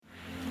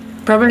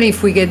Probably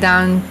if we get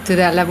down to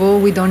that level,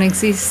 we don't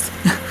exist.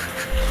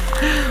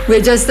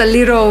 We're just a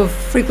little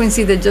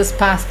frequency that just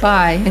passed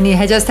by, and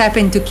it just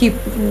happened to keep,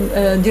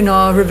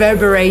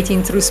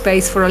 reverberating through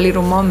space for a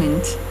little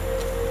moment.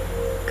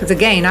 Because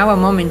again, our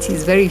moment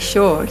is very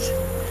short.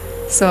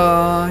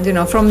 So,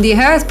 from the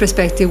Earth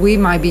perspective, we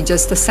might be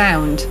just a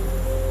sound.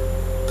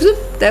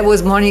 That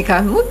was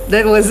Monica.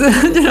 That was,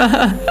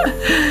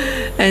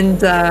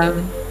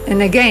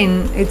 and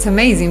again, it's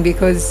amazing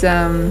because,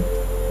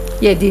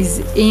 this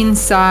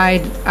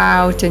inside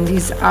out and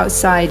this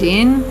outside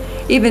in,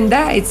 even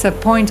that, it's a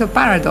point of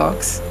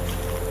paradox.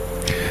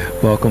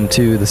 Welcome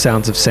to The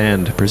Sounds of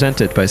Sand,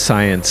 presented by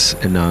Science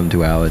and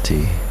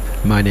Non-Duality.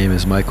 My name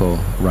is Michael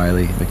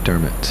Riley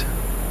McDermott.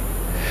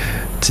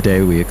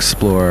 Today we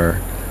explore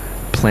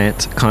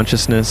plant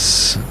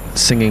consciousness,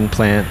 singing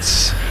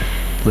plants,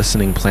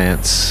 listening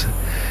plants,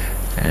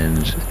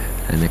 and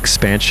an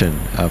expansion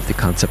of the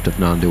concept of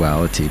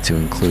non-duality to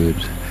include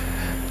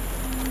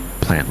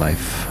plant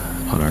life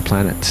on our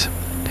planet.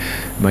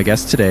 My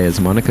guest today is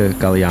Monica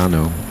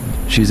Gagliano.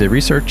 She's a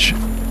research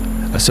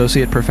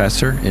associate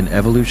professor in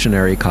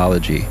evolutionary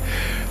ecology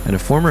and a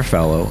former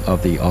fellow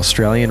of the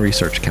Australian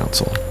Research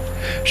Council.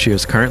 She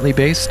is currently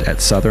based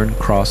at Southern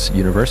Cross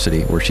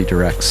University, where she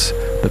directs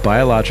the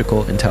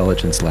Biological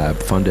Intelligence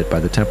Lab funded by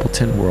the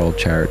Templeton World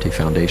Charity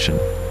Foundation.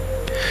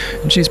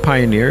 And she's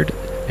pioneered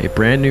a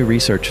brand new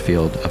research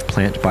field of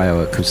plant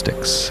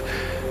bioacoustics.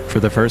 For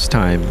the first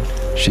time,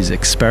 she's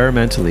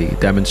experimentally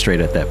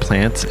demonstrated that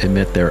plants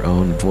emit their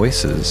own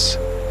voices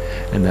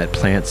and that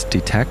plants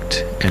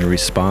detect and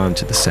respond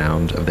to the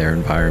sound of their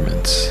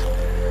environments.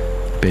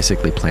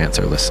 Basically, plants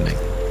are listening.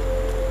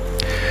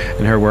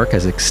 And her work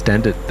has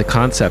extended the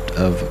concept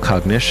of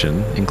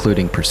cognition,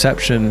 including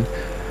perception,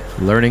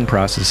 learning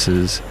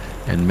processes,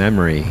 and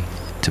memory,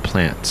 to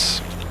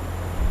plants.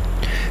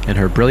 And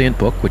her brilliant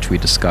book, which we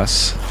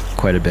discuss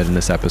quite a bit in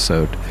this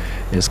episode,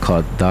 is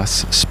called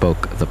Thus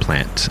Spoke the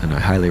Plant, and I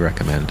highly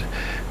recommend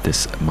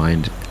this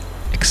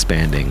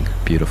mind-expanding,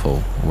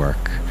 beautiful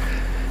work.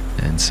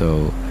 And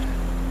so,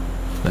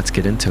 let's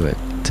get into it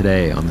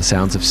today on The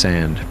Sounds of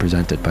Sand,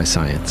 presented by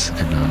Science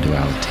and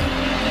Non-Duality.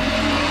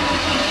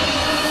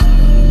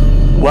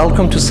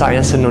 Welcome to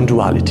Science and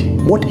Non-Duality.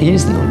 What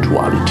is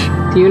non-duality?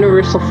 The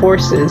universal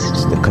forces.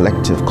 It's the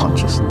collective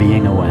consciousness.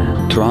 Being aware.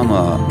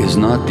 Trauma is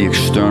not the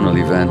external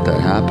event that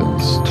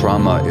happens.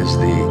 Trauma is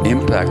the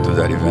impact of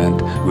that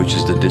event, which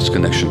is the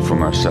disconnection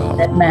from ourselves.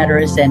 That matter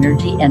is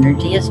energy,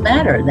 energy is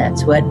matter.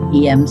 That's what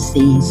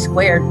EMC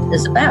squared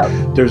is about.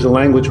 There's a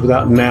language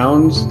without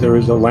nouns. There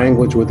is a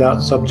language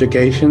without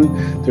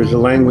subjugation. There's a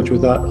language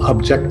without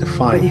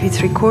objectifying. But if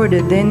it's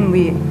recorded, then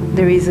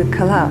there is a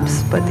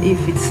collapse. But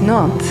if it's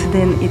not,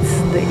 then it's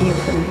the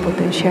infinite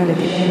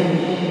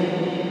potentiality.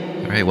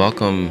 All right,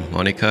 welcome,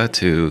 Monica,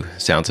 to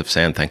Sounds of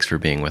Sand. Thanks for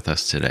being with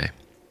us today.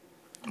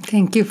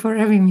 Thank you for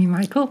having me,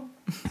 Michael.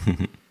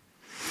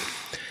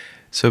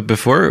 So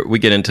before we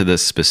get into the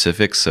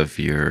specifics of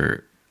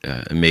your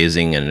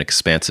amazing and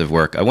expansive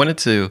work, I wanted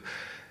to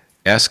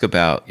ask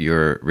about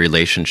your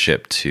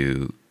relationship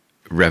to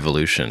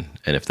revolution,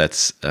 and if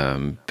that's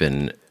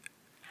been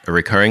a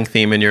recurring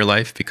theme in your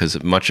life,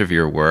 because much of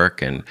your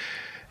work and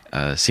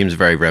seems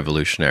very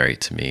revolutionary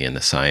to me in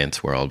the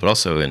science world, but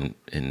also in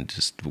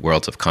just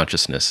worlds of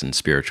consciousness and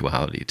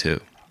spirituality too.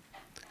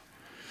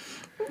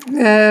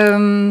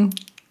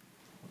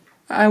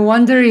 I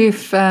wonder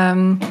if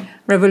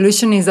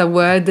revolution is a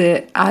word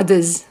that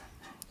others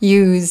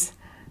use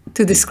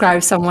to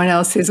describe someone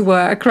else's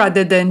work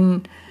rather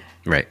than...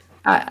 Right.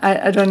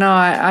 I don't know,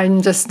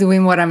 I'm just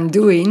doing what I'm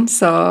doing,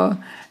 so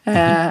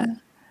I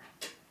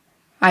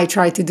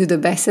try to do the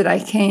best that I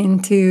can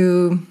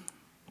to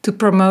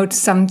promote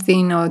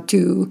something or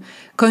to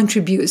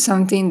contribute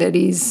something that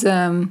is,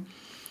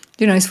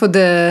 is for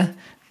the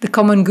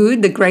common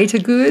good, the greater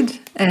good,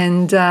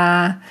 and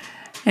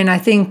I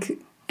think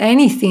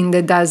anything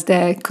that does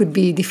that could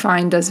be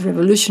defined as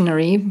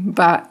revolutionary.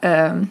 But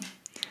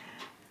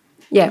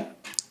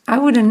I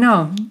wouldn't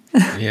know.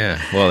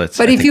 Yeah, well,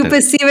 but if you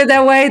perceive it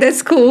that way,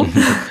 that's cool.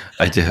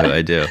 I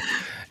do.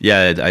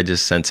 Yeah, I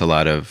just sense a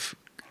lot of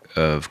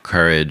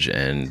courage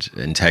and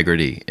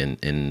integrity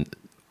in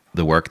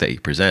the work that you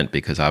present,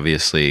 because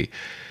obviously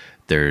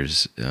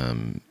there's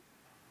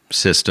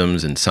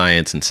systems in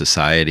science and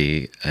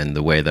society and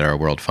the way that our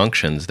world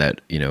functions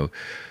that,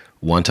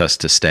 want us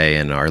to stay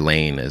in our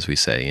lane, as we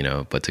say,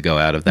 but to go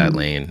out of that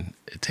lane,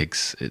 it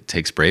takes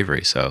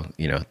bravery. So,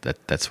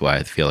 that's why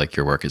I feel like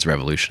your work is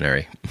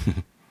revolutionary.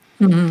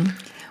 Mm-hmm.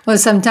 Well,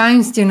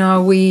 sometimes,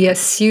 we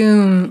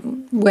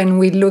assume when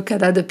we look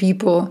at other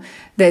people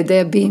that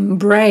they're being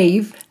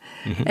brave.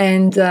 Mm-hmm.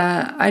 And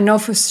I know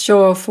for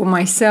sure for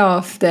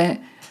myself that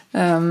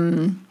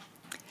in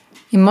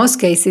most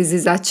cases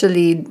is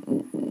actually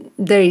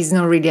there is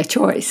not really a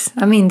choice.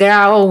 I mean, there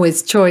are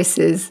always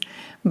choices,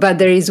 but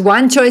there is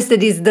one choice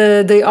that is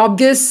the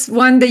obvious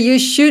one that you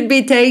should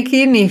be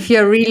taking if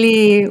you're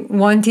really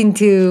wanting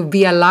to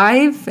be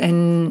alive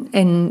and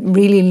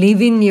really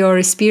living your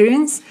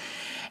experience.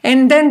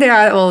 And then there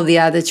are all the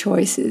other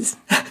choices.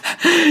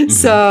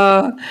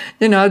 So,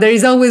 there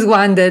is always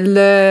one that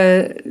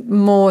learns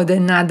more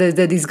than others,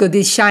 that is got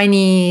these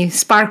shiny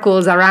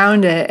sparkles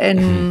around it.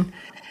 And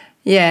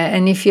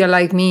and if you're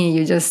like me,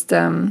 you just,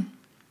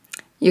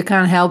 you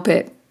can't help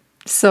it.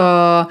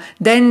 So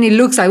then it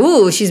looks like,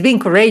 oh, she's being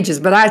courageous,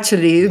 but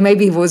actually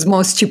maybe it was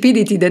more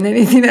stupidity than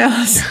anything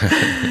else.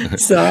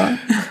 So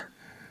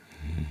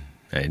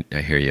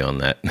I hear you on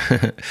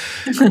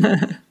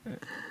that.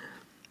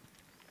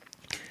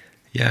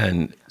 Yeah,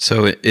 and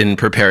so in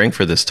preparing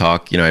for this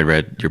talk, I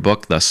read your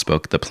book, Thus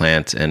Spoke the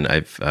Plant, and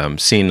I've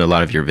seen a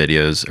lot of your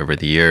videos over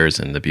the years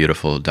and the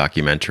beautiful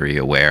documentary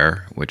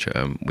Aware, which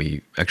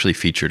we actually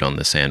featured on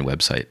the SAND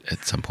website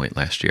at some point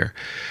last year.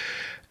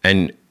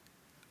 And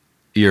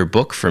your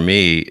book, for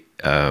me,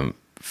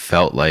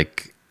 felt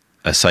like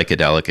a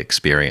psychedelic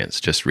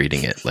experience just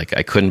reading it. Like,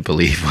 I couldn't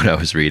believe what I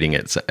was reading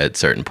at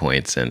certain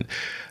points, and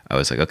I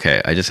was like,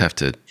 okay, I just have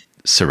to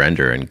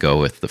surrender and go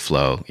with the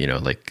flow,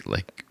 like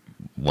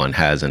one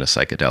has in a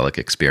psychedelic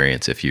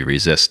experience. If you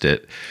resist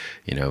it,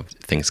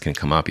 things can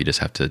come up. You just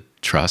have to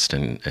trust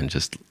and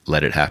just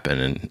let it happen.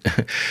 And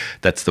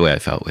that's the way I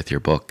felt with your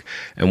book.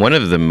 And one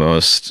of the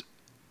most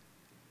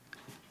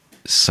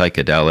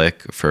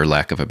psychedelic, for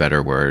lack of a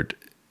better word,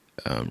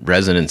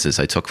 resonances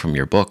I took from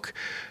your book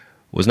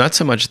was not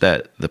so much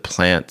that the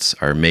plants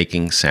are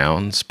making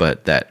sounds,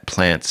 but that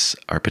plants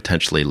are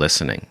potentially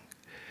listening.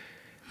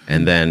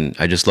 And then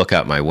I just look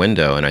out my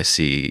window and I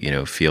see,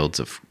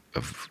 fields of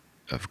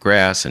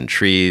grass and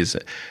trees,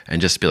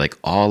 and just be like,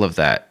 all of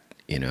that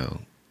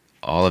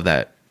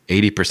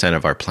 80%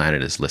 of our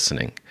planet is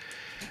listening.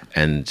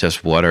 And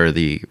just what are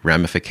the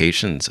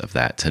ramifications of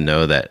that, to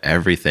know that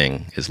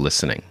everything is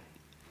listening?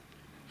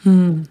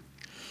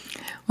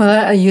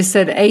 Well, you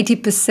said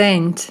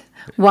 80%.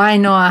 Why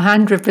not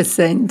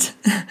 100%?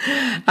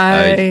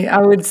 I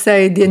would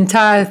say the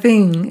entire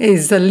thing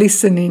is a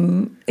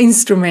listening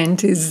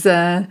instrument.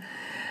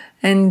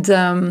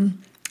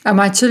 I'm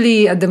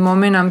actually, at the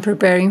moment, I'm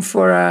preparing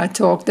for a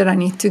talk that I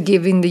need to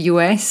give in the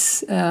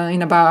US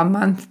in about a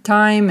month's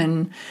time.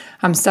 And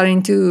I'm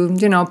starting to,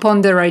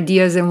 ponder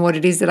ideas and what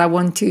it is that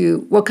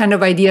what kind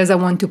of ideas I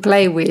want to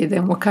play with,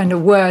 and what kind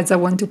of words I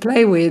want to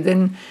play with.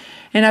 And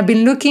I've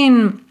been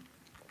looking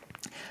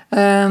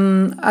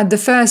at the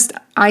first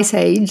ice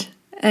age,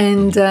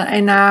 and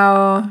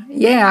how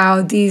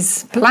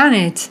this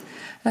planet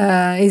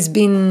has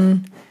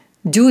been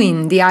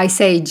doing the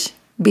ice age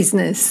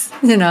business,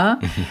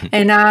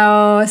 and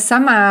now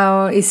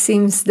somehow it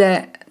seems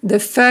that the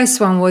first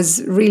one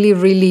was really,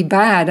 really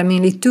bad. I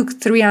mean, it took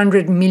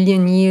 300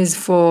 million years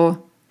for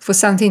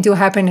something to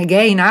happen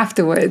again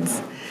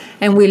afterwards,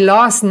 and we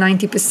lost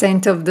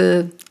 90%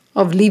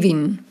 of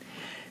living.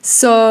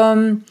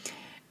 So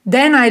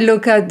then I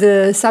look at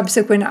the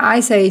subsequent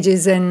ice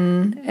ages,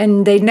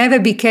 and they never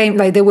became,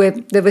 like, they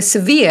were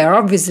severe,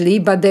 obviously,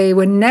 but they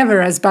were never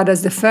as bad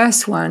as the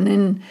first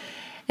one.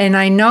 And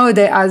I know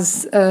that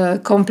as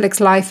complex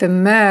life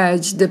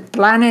emerged, the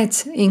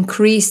planet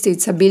increased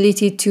its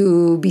ability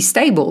to be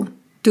stable,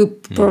 to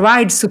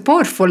provide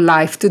support for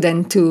life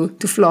to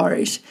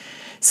flourish.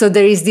 So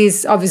there is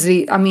this,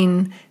 obviously, I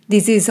mean,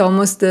 this is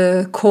almost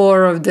the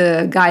core of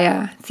the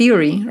Gaia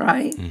theory,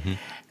 right? Mm-hmm.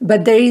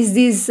 But there is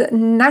this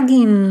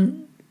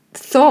nagging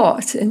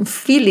thought and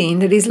feeling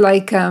that is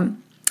like,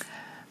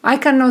 I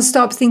cannot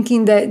stop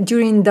thinking that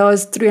during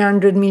those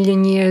 300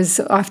 million years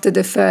after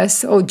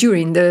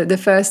during the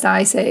first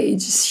ice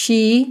age,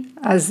 she,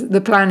 as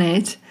the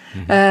planet,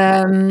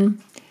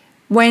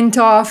 went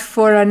off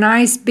for a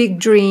nice big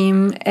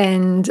dream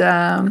and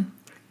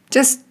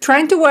just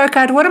trying to work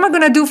out, what am I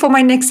going to do for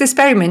my next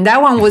experiment?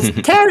 That one was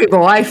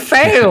terrible. I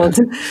failed.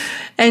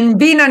 And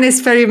being an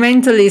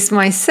experimentalist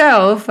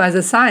myself, as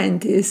a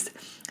scientist,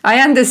 I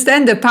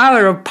understand the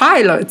power of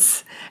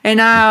pilots. And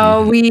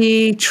how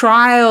we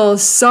trial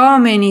so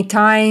many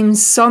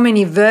times, so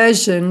many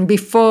versions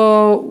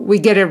before we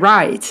get it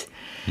right.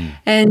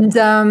 And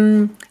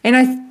I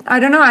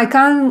don't know,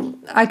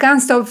 I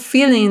can't stop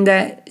feeling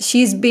that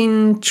she's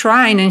been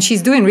trying, and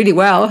she's doing really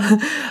well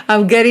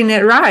of getting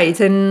it right.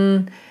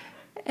 And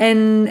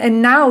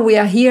now we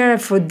are here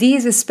for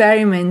this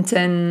experiment,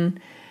 and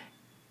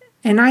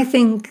I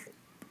think,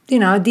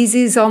 this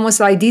is almost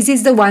like, this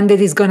is the one that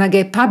is gonna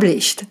get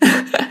published.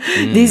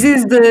 This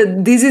is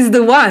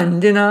the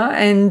one,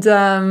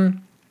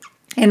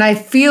 and I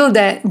feel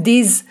that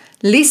this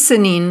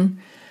listening,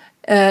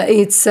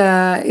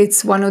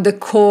 it's one of the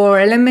core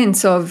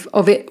elements of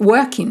it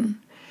working.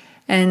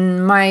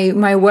 And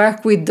my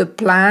work with the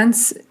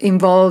plants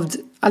involved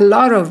a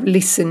lot of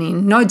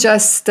listening, not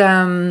just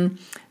the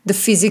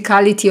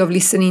physicality of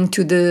listening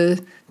to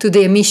the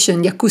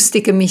emission, the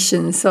acoustic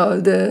emission,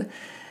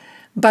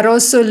 but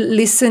also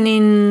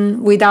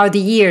listening without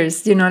the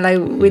ears,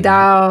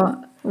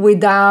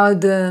 with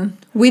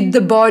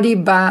the body,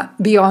 but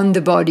beyond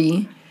the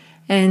body.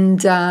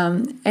 And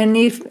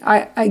if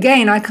I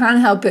can't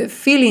help it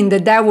feeling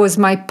that was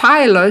my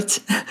pilot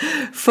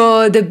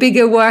for the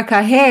bigger work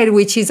ahead,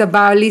 which is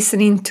about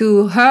listening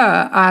to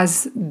her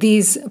as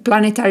this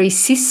planetary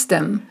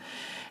system.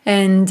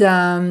 And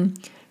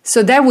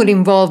So that would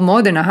involve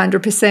more than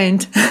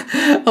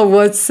 100% of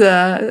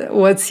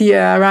what's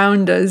here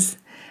around us.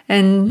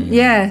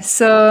 And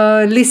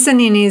so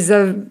listening is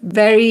a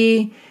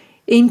very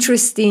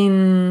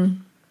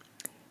interesting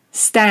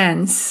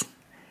stance,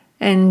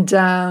 and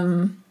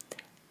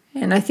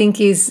I think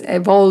is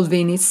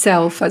evolving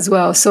itself as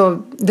well.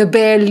 So the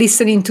bare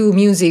listening to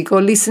music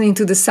or listening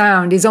to the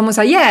sound is almost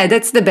like, yeah,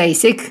 that's the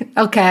basic.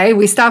 Okay,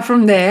 we start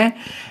from there.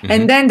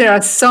 And then there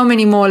are so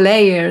many more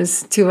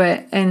layers to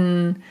it.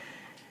 And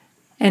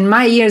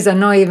my ears are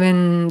not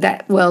even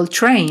that well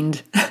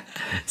trained.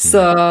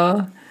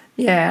 So,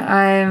 yeah,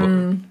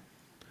 I'm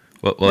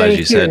Well, very as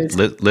you curious.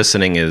 said,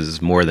 listening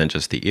is more than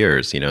just the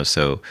ears,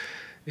 so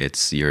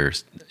it's your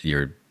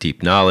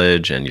deep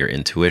knowledge and your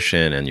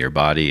intuition and your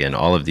body, and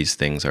all of these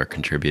things are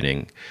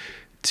contributing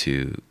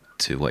to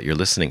what you're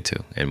listening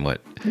to and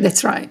what.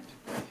 That's right.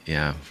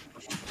 Yeah.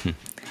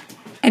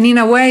 And in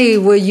a way,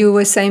 what you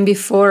were saying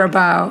before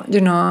about,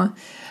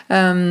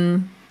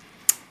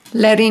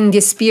 letting the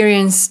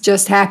experience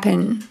just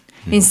happen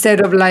instead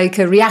of like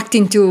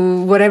reacting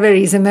to whatever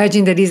is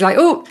emerging that is like,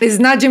 oh, it's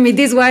nudging me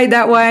this way,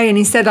 that way. And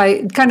instead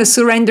I kind of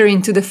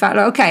surrendering to the fact,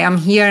 like, okay, I'm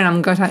here and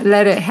I'm going to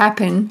let it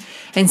happen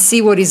and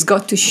see what it's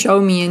got to show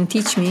me and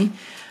teach me.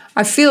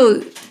 I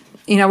feel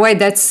in a way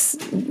this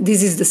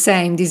is the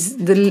same.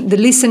 The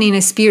listening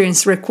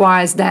experience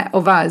requires that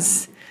of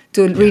us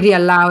to really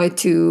allow it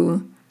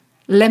to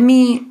let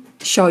me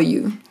show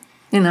you.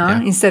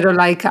 Instead of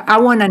like, I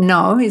want to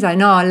know, it's like,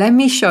 no, let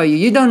me show you.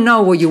 You don't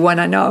know what you want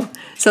to know.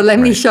 So let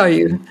me show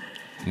you.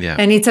 Yeah.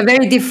 And it's a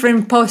very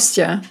different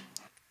posture.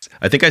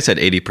 I think I said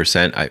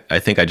 80%. I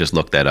think I just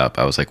looked that up.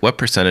 I was like, what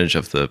percentage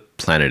of the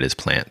planet is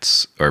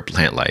plants or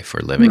plant life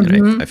or living?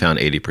 And I found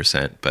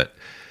 80%, but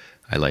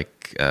I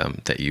like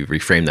that you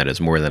reframe that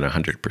as more than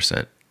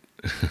 100%.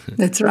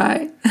 That's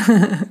right.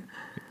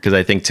 Because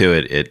I think too,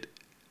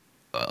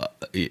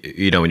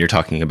 when you're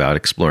talking about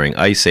exploring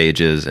ice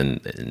ages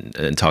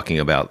and talking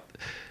about,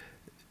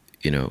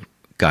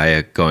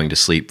 Gaia going to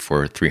sleep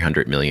for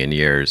 300 million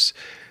years,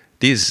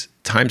 these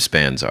time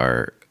spans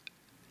are,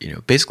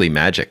 basically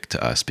magic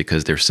to us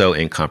because they're so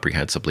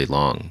incomprehensibly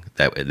long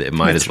that it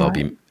might as well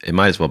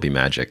be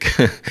magic,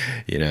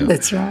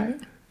 That's right.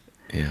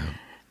 Yeah.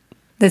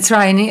 That's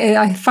right. And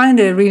I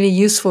find it really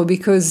useful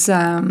because,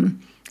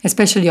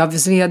 especially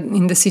obviously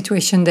in the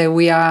situation that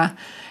we are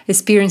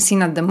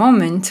experiencing at the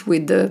moment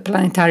with the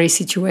planetary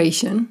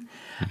situation,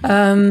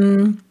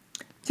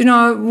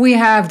 we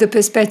have the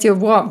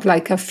perspective of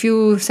like a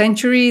few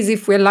centuries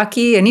if we're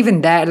lucky, and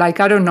even that,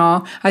 like, I don't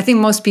know, I think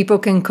most people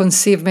can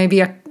conceive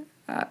maybe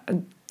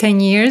 10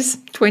 years,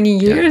 20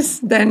 years,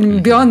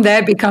 then beyond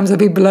that becomes a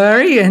bit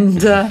blurry,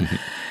 and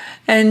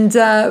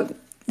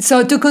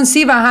so to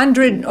conceive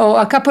 100 or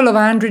a couple of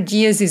 100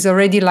 years is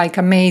already like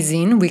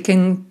amazing. We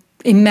can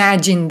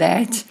imagine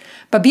that,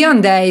 but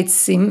beyond that,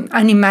 it's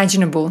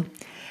unimaginable.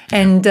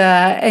 And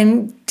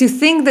to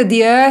think that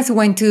the Earth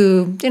went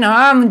to,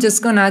 I'm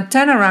just going to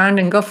turn around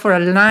and go for a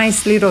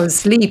nice little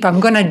sleep.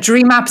 I'm going to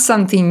dream up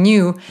something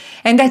new.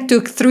 And that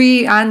took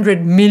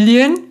 300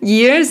 million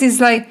years. It's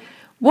like,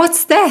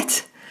 what's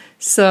that?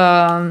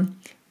 So,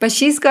 but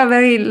she's got a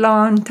very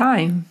long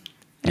time.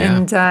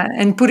 Yeah.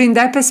 And put in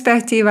that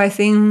perspective, I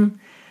think,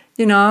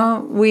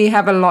 we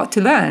have a lot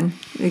to learn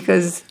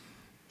because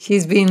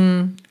she's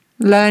been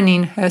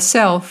learning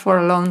herself for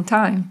a long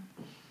time.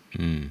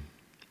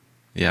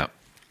 Yeah,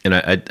 and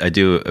I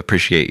do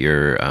appreciate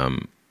your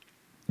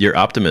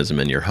optimism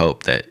and your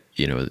hope that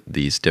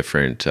these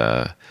different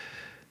I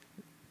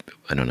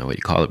don't know what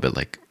you call it, but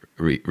like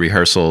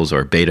rehearsals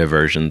or beta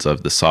versions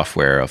of the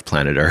software of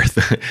planet Earth,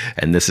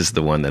 and this is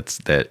the one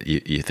that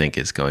you think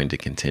is going to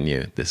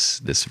continue this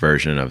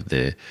version of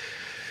the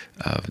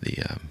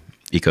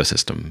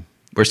ecosystem.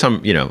 Where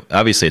some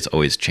obviously it's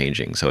always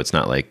changing, so it's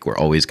not like we're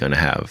always going to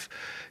have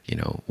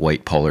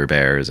white polar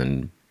bears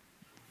and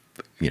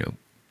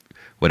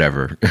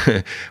whatever,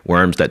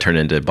 worms that turn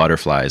into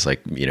butterflies,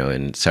 like,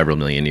 in several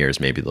million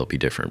years, maybe there'll be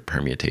different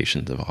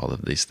permutations of all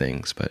of these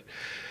things. But,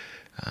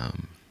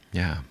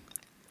 yeah.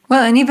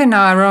 Well, and even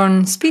our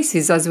own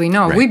species, as we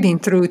know, we've been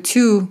through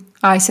 2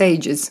 ice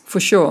ages,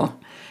 for sure.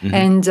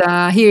 And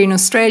here in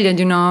Australia,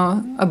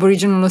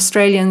 Aboriginal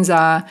Australians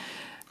are,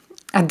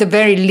 at the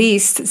very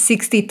least,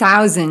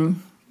 60,000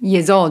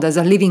 years old as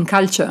a living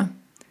culture.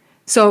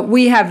 So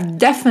we have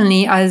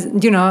definitely,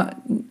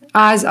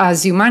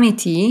 as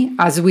humanity,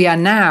 as we are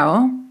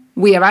now,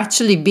 we have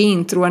actually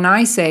been through an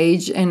ice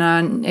age and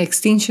an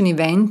extinction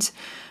event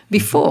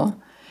before.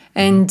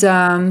 And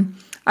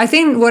I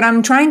think what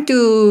I'm trying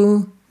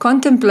to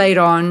contemplate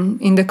on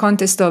in the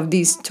context of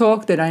this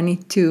talk that I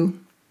need to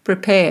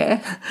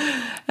prepare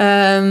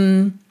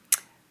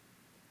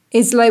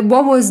is like,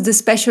 what was the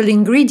special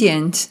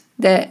ingredient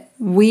that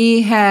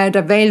we had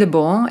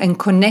available and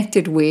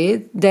connected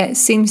with that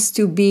seems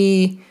to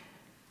be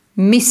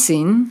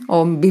missing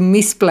or be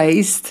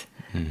misplaced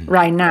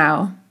right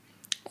now.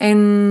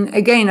 And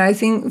again, I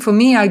think for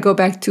me, I go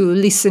back to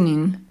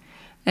listening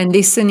and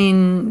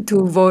listening to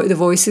the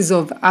voices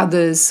of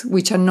others,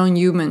 which are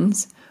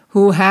non-humans,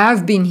 who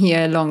have been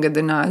here longer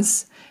than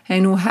us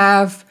and who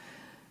have,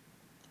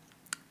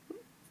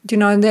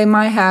 they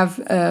might have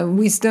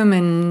wisdom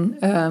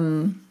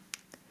and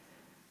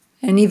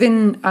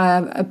even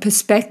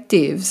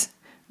perspectives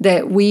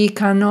that we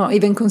cannot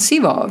even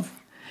conceive of.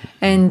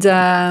 And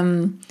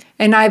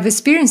I've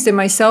experienced it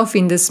myself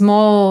in the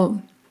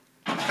small,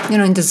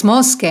 in the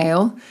small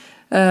scale.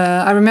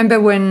 I remember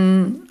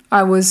when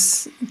I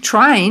was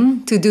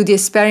trying to do the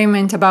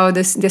experiment about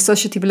the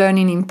associative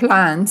learning in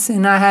plants,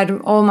 and I had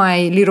all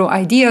my little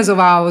ideas of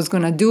how I was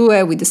going to do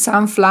it with the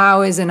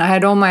sunflowers, and I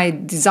had all my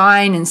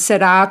design and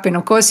set up, and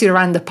of course you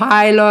run the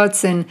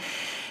pilots, and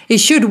it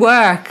should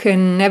work,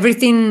 and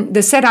everything,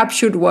 the setup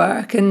should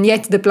work, and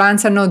yet the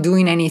plants are not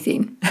doing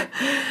anything.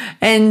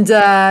 And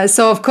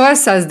so, of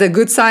course, as the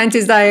good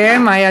scientist I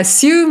am, I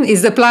assume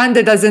it's the plant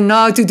that doesn't know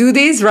how to do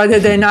this rather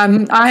than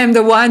I am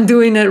the one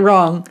doing it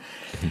wrong.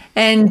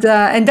 And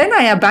then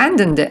I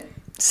abandoned it.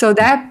 So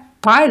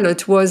that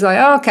pilot was like,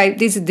 oh, okay,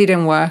 this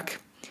didn't work.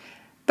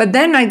 But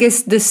then I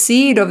guess the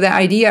seed of the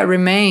idea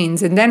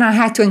remains. And then I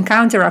had to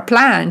encounter a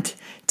plant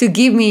to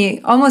give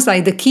me almost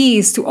like the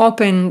keys to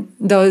open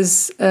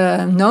those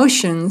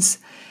notions.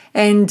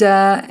 And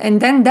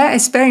then that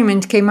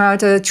experiment came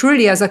out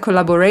truly as a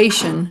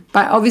collaboration.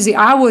 But obviously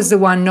I was the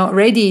one not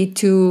ready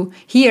to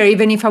hear,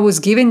 even if I was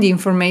given the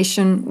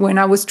information when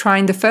I was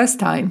trying the first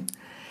time.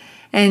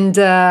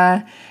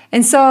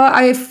 And so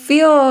I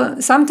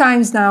feel,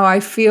 sometimes now I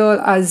feel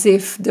as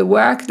if the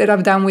work that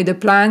I've done with the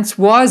plants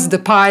was the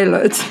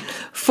pilot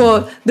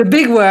for the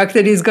big work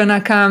that is going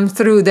to come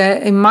through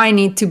that it might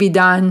need to be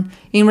done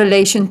in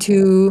relation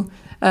to,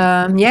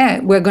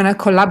 we're going to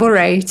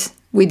collaborate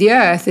with the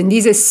earth. And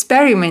this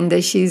experiment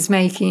that she's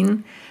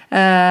making,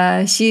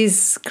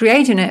 she's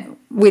creating it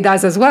with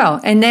us as well.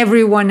 And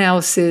everyone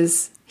else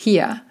is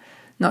here,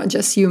 not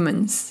just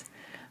humans.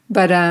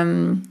 But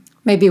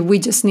maybe we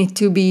just need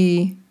to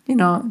be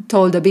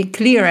told a bit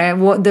clearer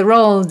what the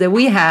role that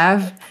we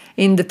have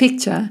in the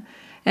picture.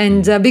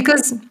 And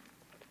because,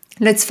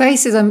 let's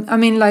face it, I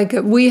mean, like,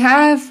 we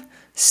have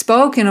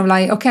spoken of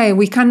like, okay,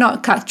 we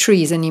cannot cut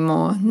trees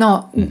anymore.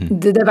 No,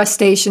 the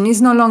devastation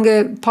is no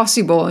longer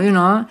possible,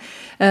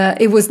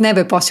 it was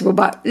never possible.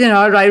 But,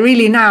 like,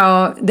 really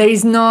now, there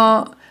is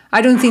no,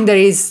 I don't think there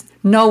is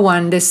no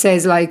one that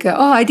says like,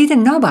 oh, I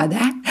didn't know about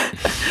that.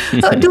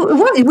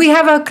 We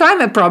have a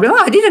climate problem.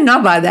 Oh, I didn't know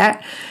about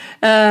that.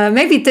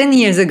 Maybe 10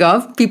 years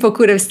ago, people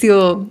could have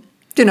still,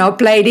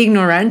 played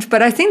ignorant.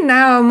 But I think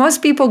now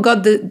most people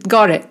got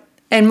it.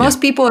 And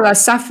most people are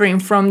suffering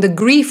from the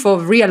grief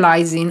of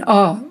realizing,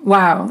 oh,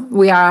 wow,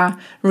 we are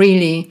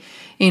really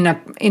in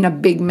a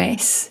big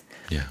mess.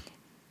 Yeah.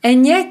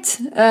 And yet,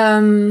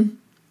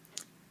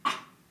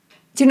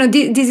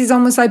 this is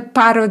almost like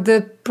part of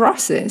the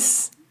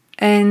process.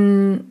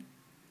 And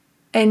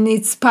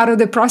it's part of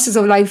the process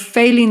of like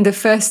failing the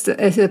first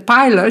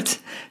pilot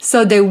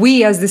so that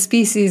we as the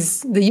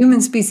species, the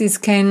human species,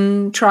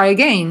 can try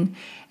again.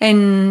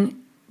 And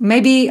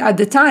maybe at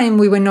the time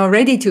we were not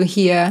ready to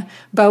hear,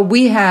 but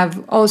we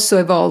have also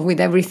evolved with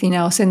everything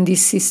else in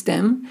this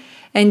system.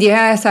 And the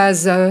earth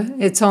has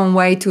its own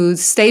way to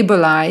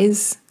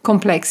stabilize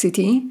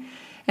complexity.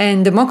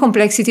 And the more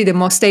complexity, the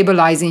more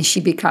stabilizing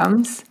she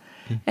becomes.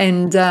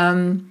 And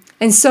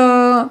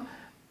so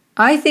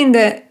I think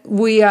that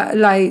we are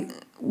like,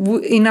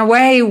 in a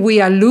way, we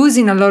are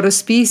losing a lot of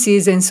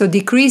species, and so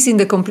decreasing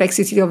the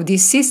complexity of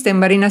this system.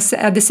 But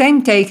at the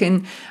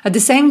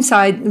same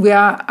side, we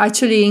are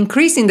actually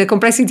increasing the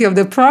complexity of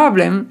the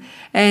problem.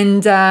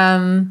 And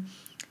I'm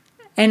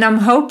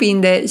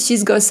hoping that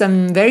she's got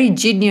some very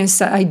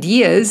genius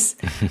ideas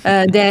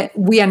that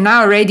we are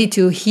now ready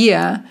to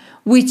hear,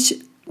 which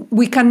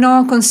we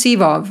cannot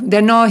conceive of.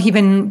 They're not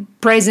even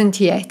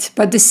present yet,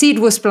 but the seed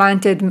was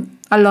planted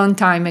a long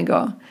time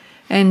ago.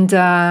 And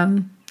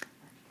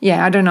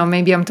I don't know,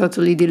 maybe I'm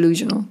totally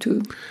delusional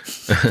too.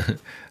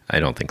 I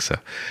don't think so.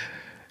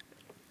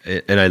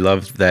 And I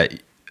love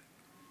that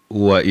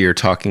what you're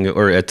talking,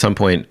 or at some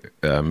point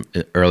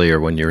earlier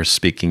when you were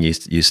speaking,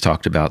 you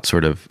talked about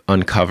sort of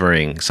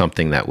uncovering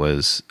something that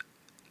was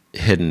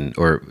hidden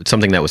or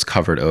something that was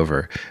covered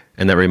over.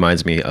 And that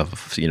reminds me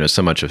of,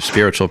 so much of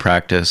spiritual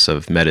practice,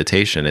 of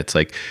meditation. It's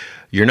like,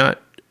 you're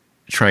not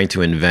trying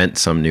to invent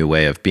some new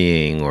way of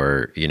being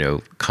or,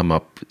 come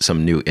up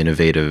some new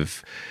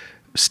innovative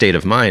state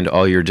of mind.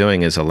 All you're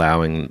doing is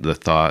allowing the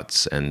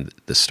thoughts and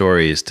the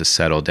stories to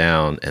settle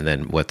down. And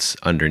then what's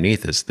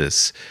underneath is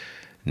this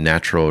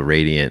natural,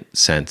 radiant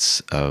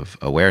sense of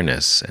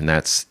awareness. And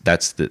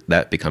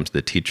that becomes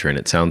the teacher. And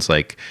it sounds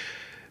like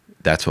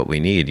that's what we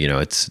need.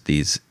 It's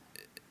these,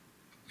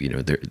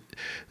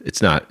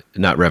 it's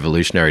not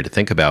revolutionary to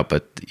think about,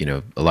 but,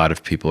 a lot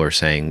of people are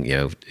saying,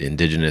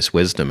 indigenous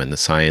wisdom and the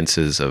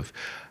sciences of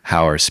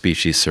how our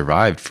species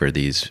survived for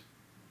these,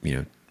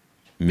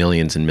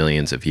 millions and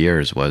millions of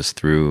years was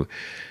through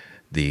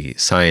the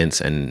science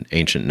and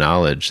ancient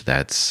knowledge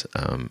that's,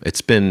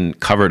 it's been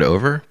covered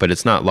over, but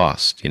it's not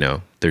lost.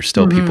 There's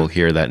still people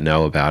here that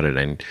know about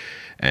it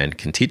and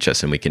can teach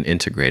us, and we can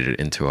integrate it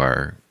into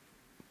our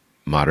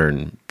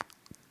modern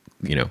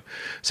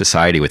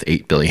society with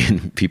 8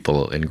 billion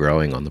people and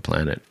growing on the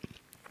planet.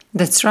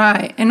 That's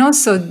right. And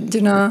also,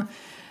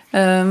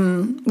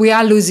 we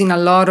are losing a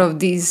lot of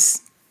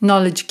these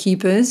knowledge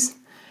keepers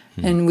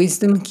and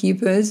wisdom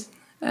keepers.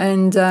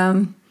 And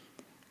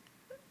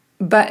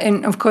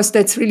of course,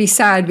 that's really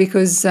sad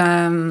because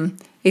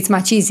it's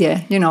much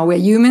easier. We're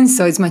humans,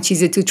 so it's much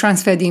easier to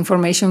transfer the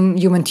information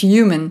human to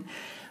human.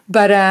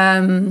 But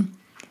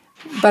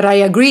I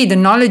agree, the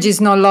knowledge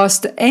is not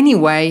lost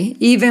anyway.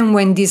 Even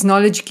when these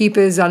knowledge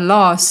keepers are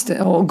lost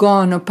or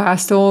gone or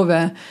passed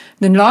over,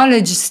 the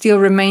knowledge still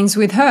remains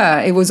with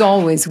her. It was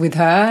always with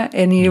her,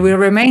 and it will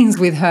remains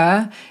with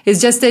her. It's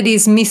just that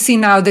it's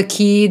missing out the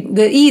key,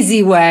 the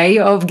easy way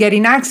of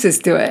getting access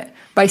to it,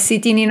 by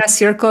sitting in a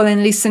circle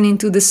and listening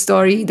to the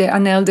story that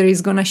an elder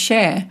is going to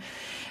share.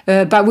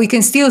 But we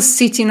can still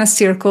sit in a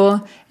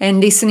circle and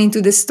listening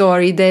to the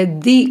story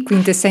that the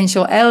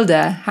quintessential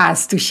elder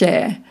has to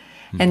share.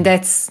 And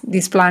that's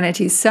this planet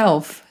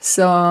itself.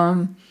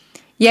 So,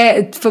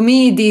 for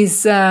me,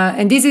 this,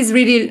 and this is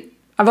really,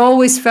 I've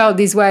always felt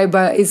this way,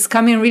 but it's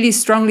coming really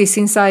strongly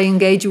since I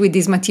engaged with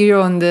this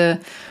material on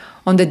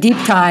the deep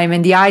time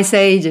and the ice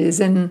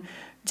ages, and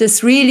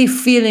just really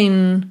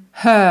feeling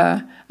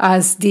her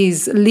as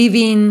this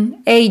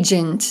living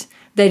agent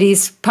that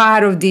is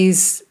part of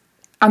this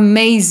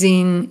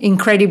amazing,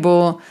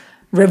 incredible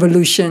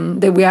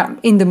revolution that we are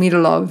in the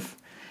middle of.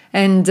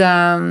 And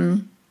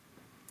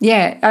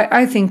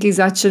I think it's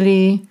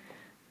actually,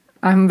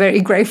 I'm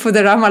very grateful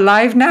that I'm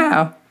alive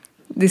now,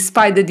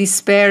 despite the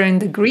despair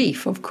and the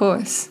grief, of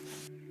course.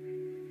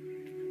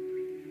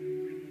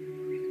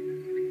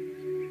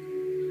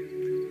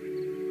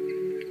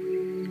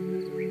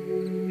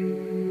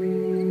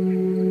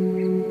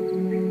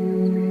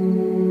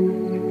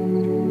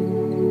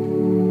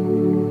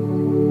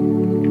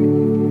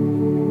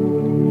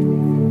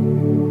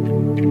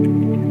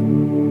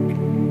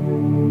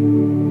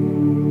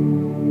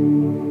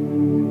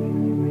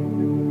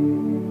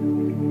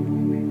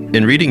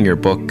 In reading your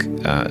book,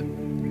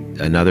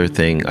 another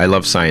thing, I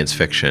love science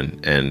fiction,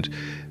 and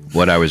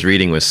what I was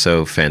reading was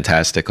so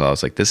fantastical. I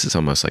was like, this is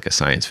almost like a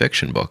science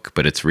fiction book,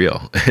 but it's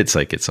real. It's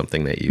like it's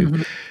something that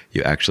you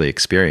actually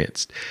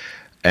experienced.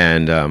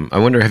 And I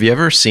wonder, have you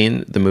ever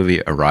seen the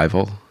movie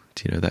Arrival?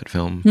 Do you know that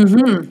film?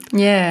 Mm-hmm.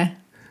 Yeah.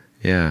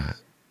 Yeah.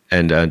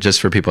 And just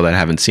for people that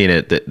haven't seen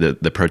it,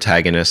 the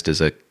protagonist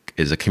is a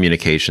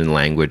communication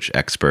language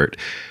expert.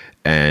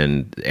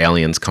 And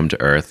aliens come to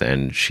Earth,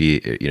 and she,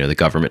 the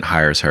government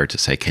hires her to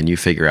say, can you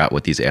figure out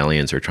what these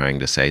aliens are trying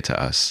to say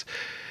to us?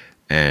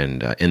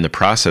 And in the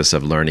process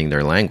of learning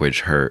their language,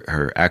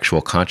 her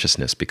actual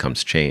consciousness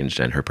becomes changed,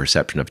 and her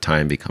perception of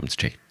time becomes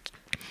changed.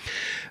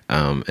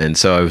 And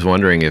so I was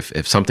wondering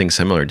if something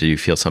similar, do you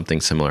feel something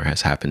similar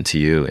has happened to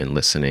you in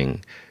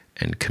listening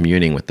and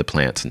communing with the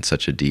plants in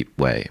such a deep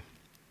way?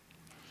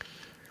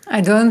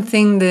 I don't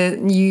think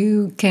that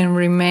you can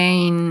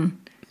remain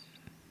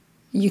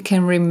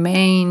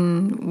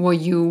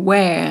what you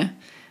were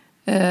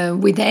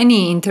with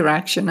any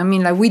interaction. I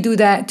mean, like, we do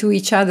that to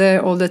each other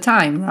all the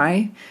time,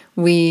 right?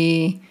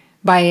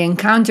 By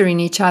encountering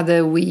each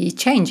other, we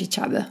change each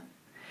other.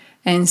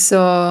 And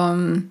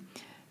so,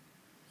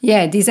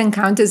 these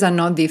encounters are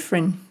not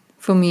different.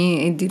 For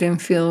me, it didn't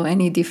feel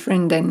any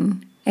different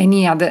than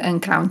any other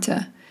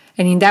encounter.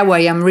 And in that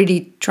way, I'm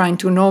really trying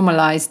to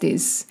normalize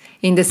this,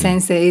 in the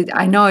sense that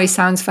I know it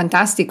sounds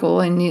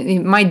fantastical.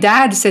 And my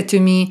dad said to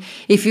me,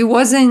 if it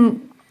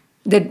wasn't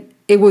that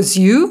it was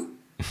you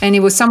and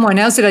it was someone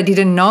else that I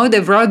didn't know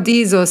that wrote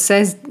this or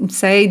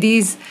say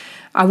this,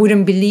 I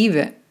wouldn't believe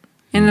it.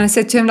 And I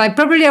said to him, like,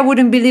 probably I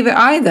wouldn't believe it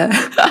either.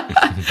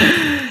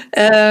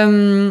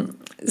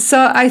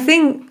 So I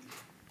think,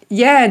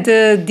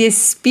 the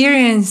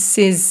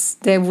experiences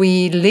that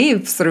we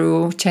live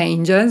through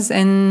change us,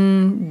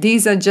 and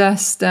these are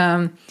just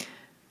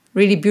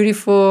really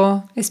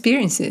beautiful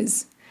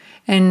experiences.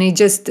 And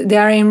they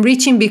are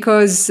enriching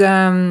because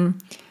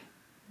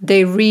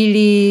they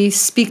really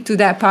speak to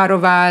that part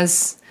of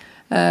us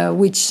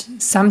which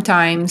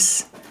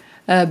sometimes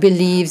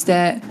believes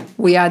that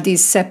we are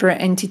this separate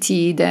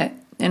entity that,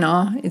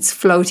 it's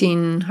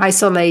floating in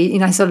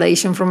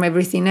isolation from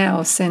everything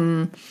else.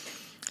 And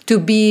to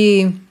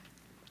be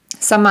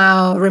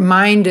somehow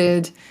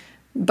reminded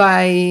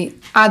by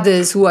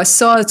others who are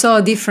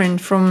so different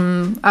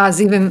from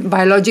us, even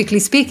biologically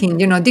speaking,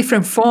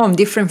 different form,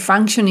 different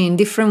functioning,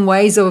 different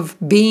ways of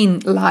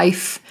being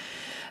life.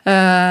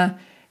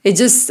 It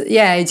just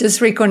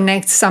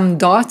reconnects some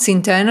dots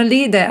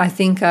internally that I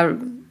think are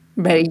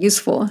very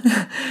useful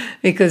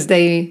because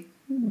they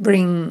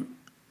bring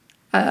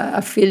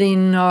a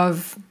feeling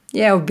of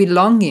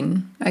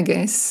belonging, I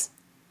guess.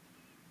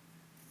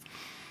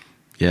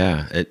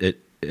 Yeah,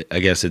 I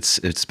guess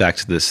it's back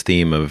to this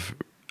theme of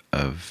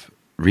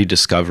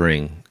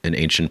rediscovering an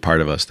ancient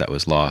part of us that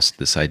was lost.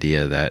 This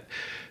idea that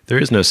there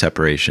is no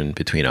separation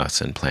between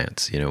us and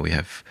plants.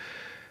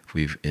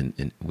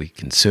 We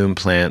consume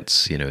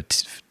plants.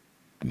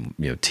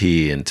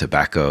 Tea and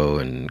tobacco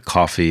and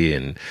coffee,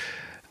 and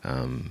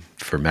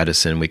for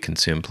medicine we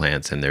consume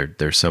plants, and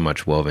there's so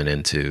much woven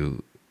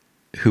into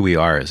who we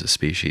are as a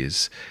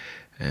species.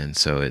 And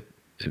so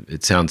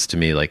it sounds to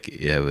me like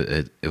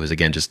it was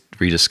again just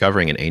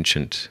rediscovering an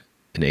ancient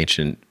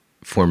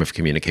form of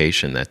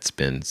communication that's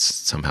been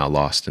somehow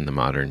lost in the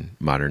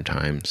modern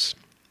times.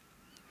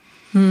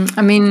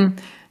 I mean,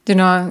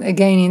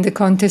 again, in the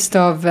context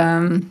of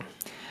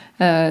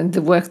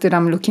the work that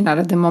I'm looking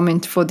at the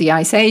moment for the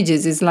Ice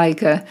Ages, is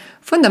like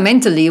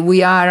fundamentally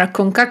we are a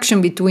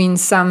concoction between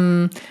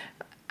some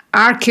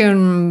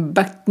archean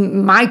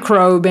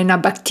microbe and a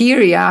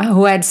bacteria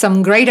who had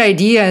some great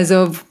ideas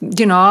of,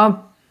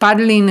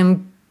 paddling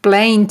and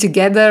playing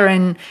together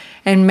and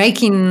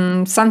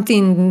making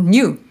something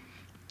new,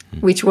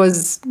 which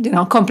was,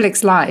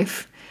 complex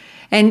life.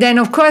 And then,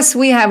 of course,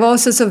 we have all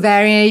sorts of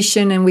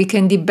variation and we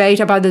can debate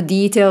about the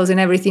details and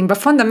everything. But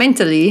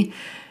fundamentally,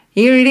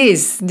 here it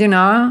is,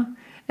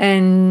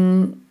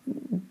 and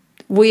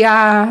we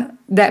are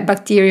that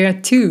bacteria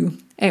too.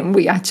 And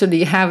we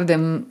actually have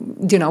them,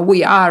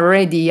 we are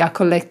already a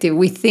collective.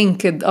 We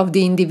think of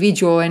the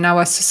individual, and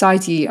our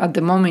society at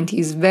the moment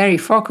is very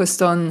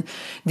focused on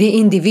the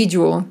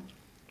individual.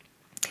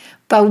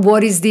 But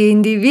what is the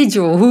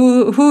individual?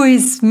 Who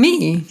is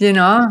me?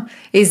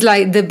 It's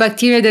like the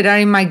bacteria that are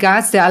in my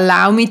guts that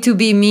allow me to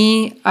be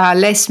me are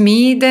less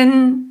me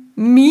than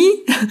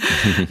me.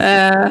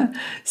 And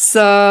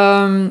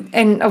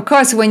of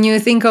course, when you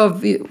think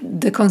of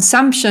the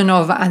consumption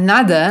of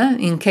another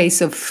in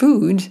case of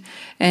food,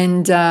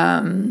 and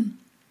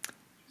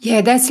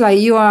that's like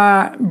you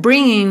are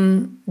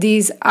bringing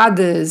these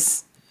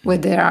others,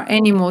 whether they are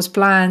animals,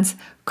 plants,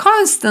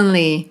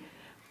 constantly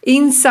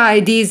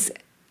inside this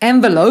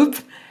envelope,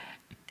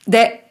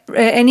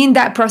 and in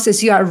that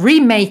process you are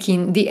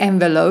remaking the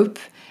envelope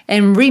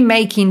and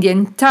remaking the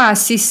entire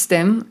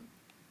system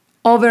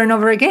over and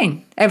over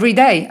again every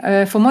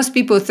day, for most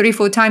people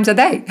 3-4 times a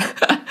day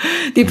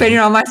depending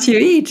on how much you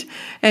eat.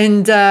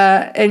 And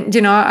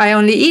I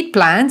only eat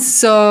plants,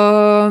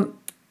 so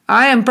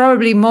I am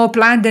probably more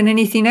plant than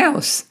anything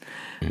else,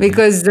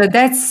 because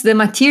that's the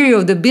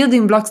material, the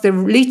building blocks that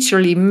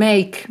literally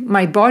make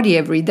my body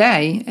every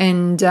day.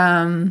 And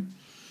I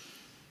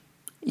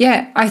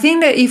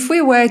think that if we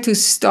were to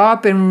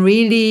stop and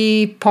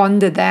really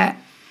ponder that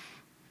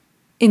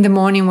in the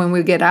morning when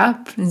we get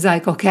up, it's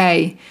like,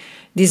 okay,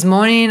 this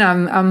morning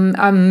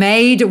I'm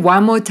made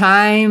one more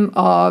time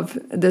of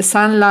the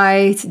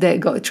sunlight that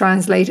got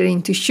translated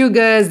into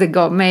sugars, that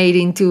got made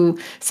into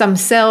some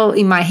cell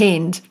in my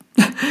hand.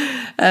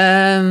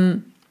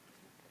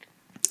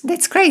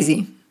 That's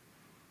crazy.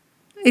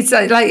 It's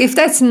like if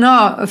that's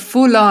not a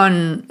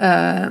full-on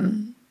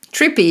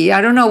trippy,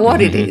 I don't know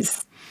what it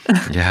is.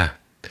 Yeah.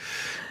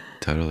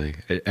 Totally.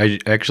 I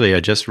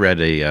just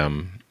read a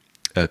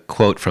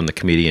quote from the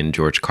comedian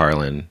George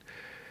Carlin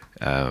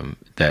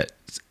that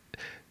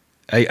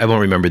I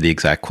won't remember the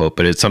exact quote,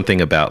 but it's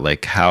something about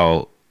like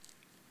how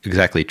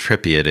exactly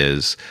trippy it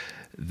is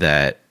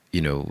that,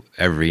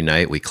 every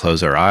night we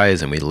close our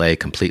eyes and we lay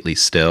completely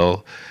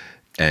still,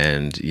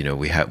 and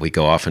we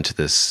go off into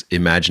this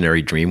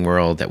imaginary dream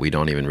world that we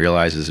don't even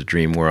realize is a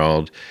dream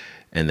world,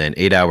 and then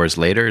 8 hours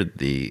later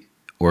the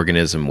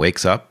organism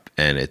wakes up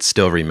and it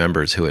still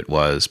remembers who it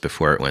was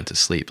before it went to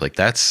sleep. Like,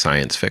 that's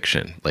science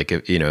fiction. Like,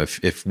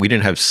 if we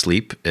didn't have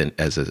sleep in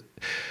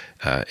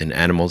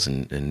animals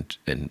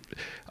and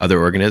other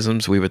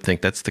organisms, we would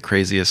think that's the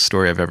craziest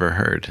story I've ever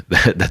heard.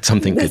 that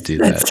something could do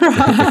that. That's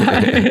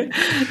right.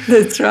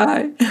 That's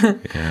right.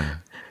 Yeah.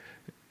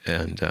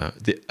 And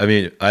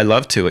I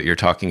love too what you're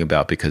talking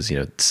about, because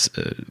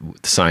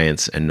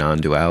science and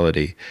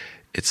non-duality.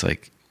 It's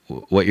like,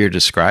 what you're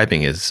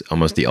describing is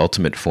almost the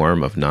ultimate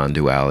form of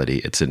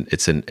non-duality. It's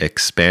an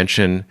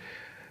expansion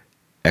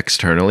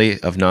externally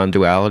of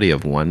non-duality,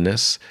 of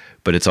oneness,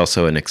 but it's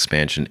also an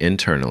expansion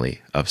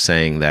internally of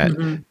saying that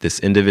this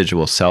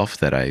individual self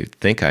that I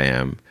think I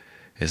am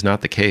is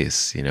not the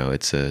case.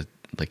 It's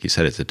like you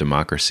said, it's a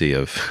democracy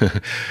of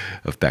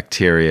of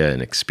bacteria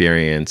and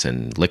experience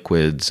and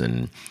liquids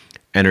and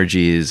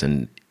energies,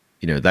 and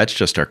that's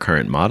just our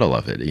current model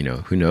of it.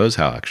 Who knows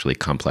how actually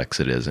complex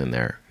it is in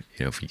there.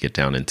 If you get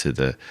down into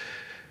the,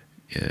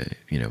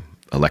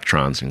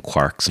 electrons and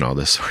quarks and all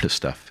this sort of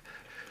stuff.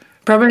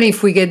 Probably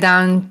if we get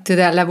down to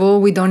that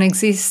level, we don't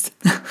exist.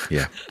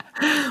 Yeah.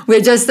 We're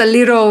just a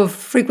little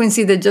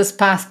frequency that just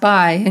passed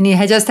by, and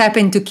it just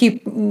happened to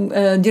keep,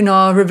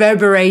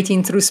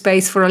 reverberating through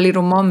space for a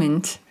little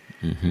moment.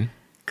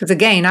 Because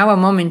again, our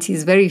moment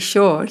is very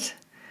short.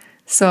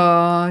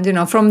 So,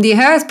 from the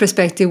Earth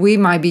perspective, we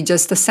might be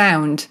just a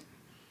sound.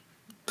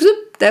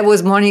 That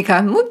was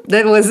Monica.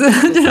 That was,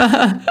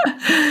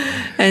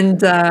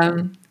 and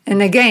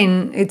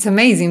again, it's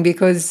amazing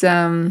because,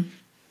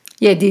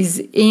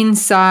 this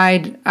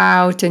inside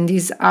out and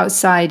this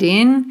outside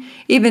in,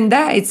 even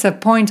that, it's a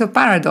point of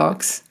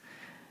paradox,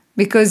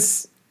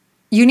 because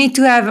you need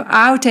to have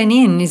out and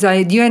in. It's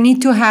like you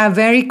need to have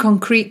very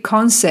concrete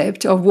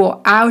concept of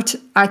what out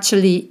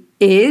actually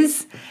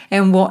is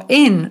and what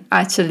in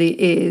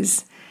actually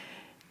is.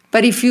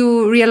 But if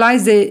you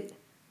realize that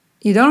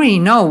you don't really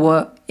know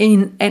what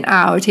in and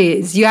out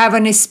is, you have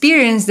an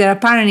experience that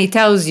apparently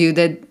tells you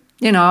that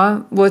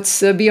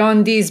what's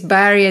beyond this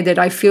barrier that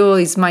I feel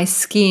is my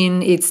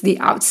skin, it's the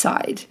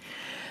outside.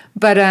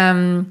 But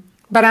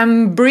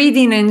I'm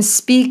breathing and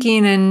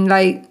speaking, and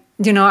like,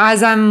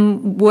 as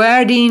I'm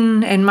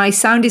wording and my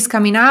sound is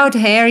coming out,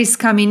 hair is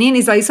coming in,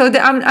 it's like, so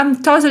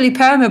I'm totally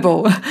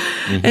permeable.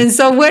 And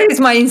so where is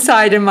my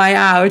inside and my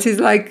out?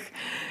 It's like,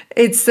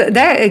 it's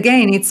there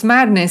again, it's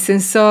madness.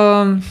 And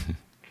so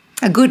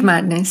a good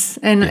madness.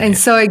 And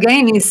so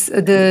again, is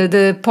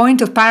the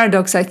point of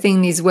paradox, I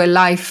think, is where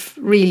life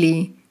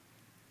really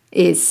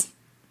is.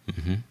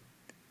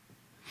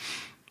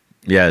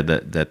 Yeah,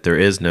 that there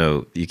is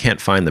no, you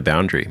can't find the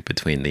boundary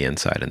between the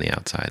inside and the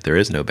outside. There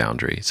is no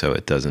boundary. So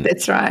it doesn't.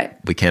 That's right.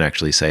 We can't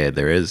actually say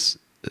there is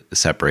a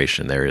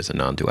separation. There is a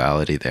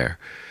non-duality there.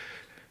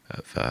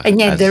 And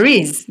yet there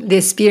is. The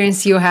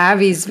experience you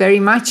have is very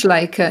much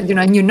like,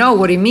 and you know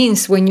what it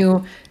means when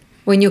you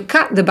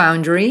cut the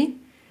boundary.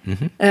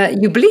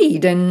 You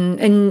bleed,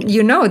 and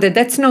you know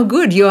that's not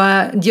good.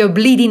 You're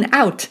bleeding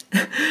out,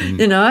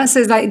 So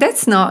it's like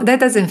that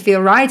doesn't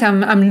feel right.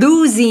 I'm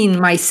losing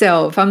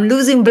myself. I'm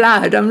losing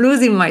blood. I'm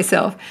losing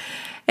myself,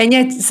 and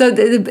yet so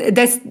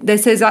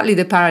that's exactly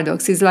the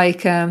paradox. It's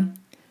like,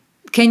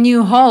 can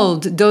you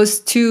hold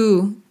those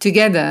two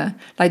together?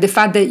 Like the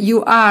fact that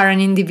you are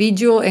an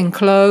individual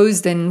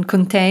enclosed and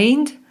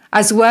contained,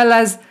 as well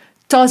as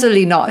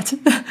totally not,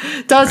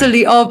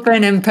 totally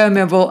open and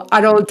permeable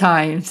at all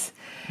times.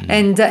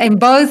 And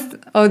both,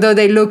 although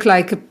they look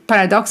like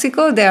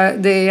paradoxical,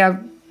 they are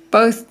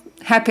both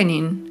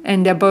happening,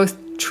 and they're both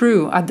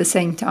true at the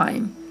same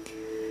time.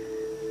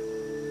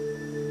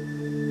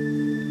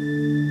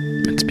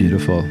 It's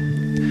beautiful.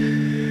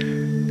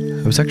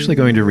 I was actually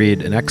going to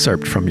read an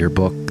excerpt from your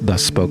book,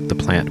 Thus Spoke the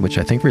Plant, which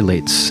I think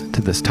relates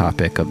to this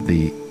topic of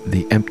the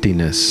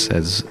emptiness,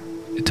 as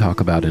you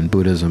talk about in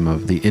Buddhism,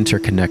 of the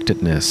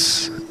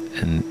interconnectedness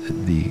and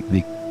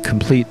the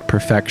complete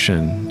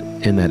perfection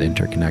in that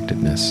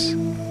interconnectedness.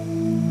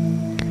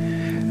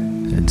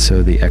 And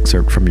so the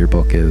excerpt from your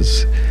book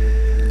is,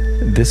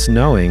 this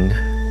knowing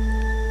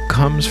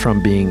comes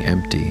from being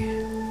empty,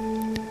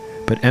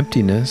 but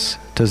emptiness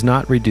does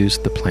not reduce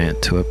the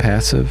plant to a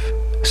passive,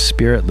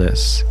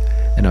 spiritless,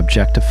 and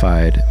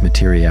objectified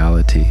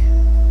materiality,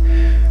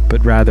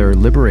 but rather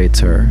liberates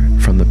her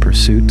from the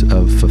pursuit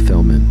of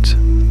fulfillment,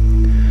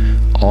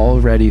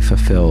 already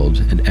fulfilled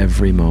in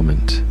every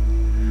moment.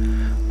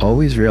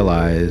 Always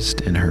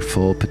realized in her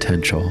full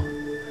potential,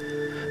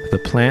 the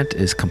plant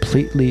is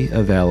completely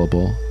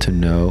available to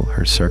know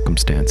her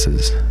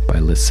circumstances by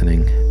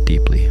listening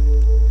deeply.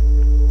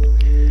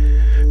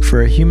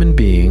 For a human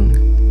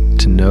being,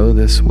 to know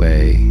this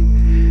way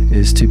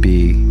is to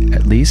be,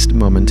 at least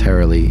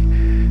momentarily,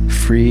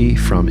 free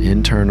from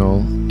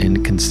internal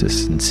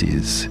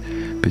inconsistencies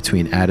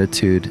between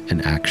attitude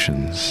and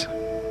actions.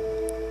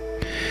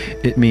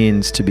 It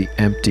means to be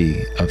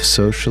empty of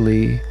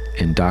socially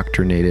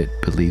indoctrinated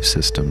belief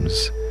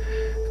systems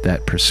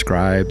that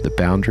prescribe the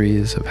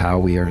boundaries of how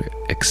we are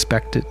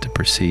expected to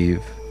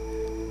perceive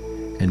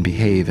and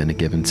behave in a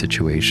given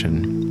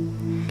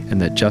situation,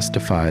 and that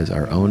justifies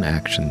our own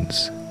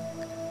actions,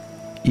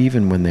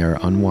 even when they are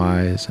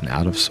unwise and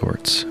out of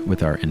sorts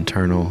with our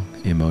internal,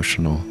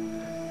 emotional,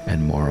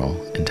 and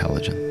moral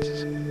intelligence.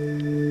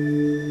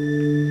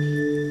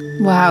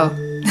 Wow.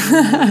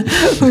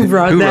 Who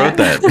wrote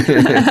that?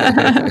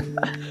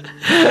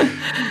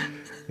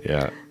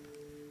 Yeah.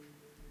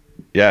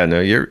 Yeah,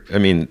 no,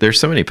 there's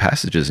so many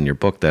passages in your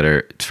book that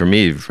are, for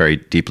me, very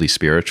deeply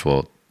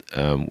spiritual.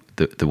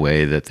 The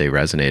way that they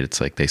resonate, it's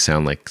like they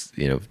sound like,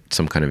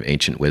 some kind of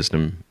ancient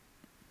wisdom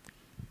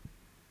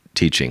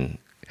teaching.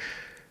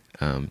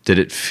 Did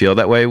it feel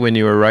that way when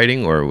you were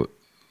writing, or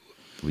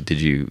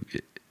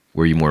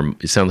were you more,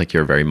 you sound like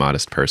you're a very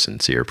modest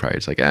person, so you're probably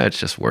just like, it's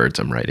just words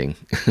I'm writing.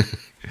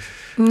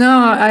 No,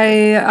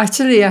 I have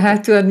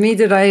to admit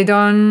that I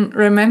don't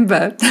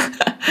remember.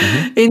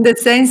 In the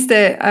sense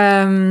that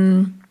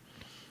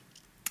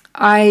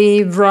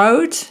I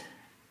wrote,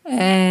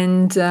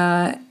 and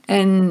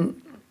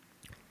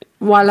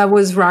while I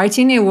was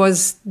writing, it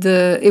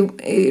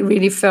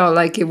really felt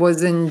like it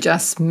wasn't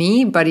just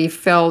me, but it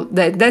felt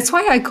that's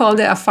why I called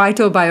it a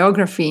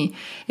phytobiography.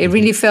 It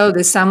really felt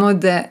that some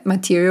of the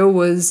material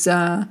was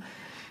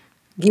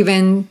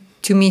given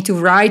to me to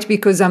write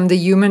because I'm the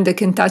human that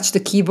can touch the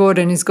keyboard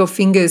and has got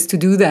fingers to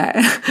do that.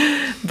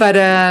 But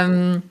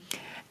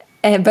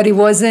it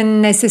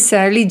wasn't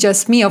necessarily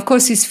just me. Of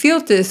course, it's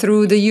filtered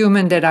through the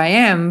human that I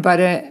am. But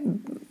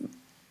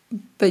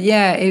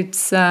yeah,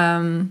 it's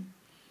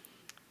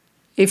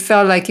it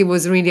felt like it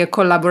was really a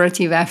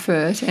collaborative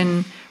effort.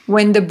 And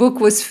when the book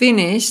was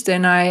finished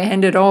and I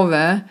handed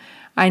over,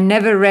 I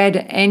never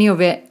read any of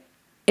it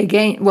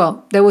again.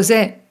 Well, that was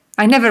it.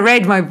 I never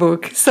read my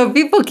book. So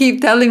people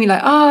keep telling me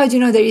like,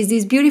 there is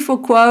this beautiful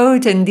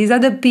quote and this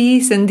other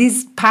piece and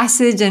this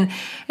passage. And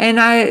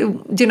I,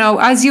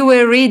 as you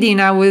were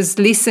reading, I was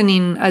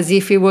listening as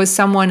if it was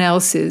someone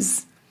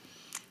else's.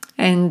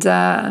 And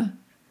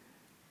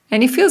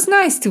it feels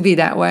nice to be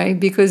that way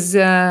because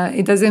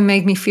it doesn't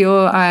make me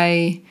feel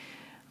I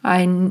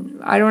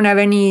don't have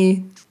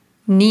any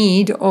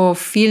need or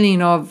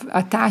feeling of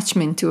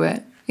attachment to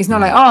it. It's not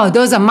like, oh,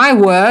 those are my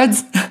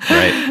words.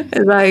 Right.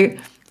 It's like,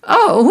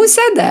 oh, who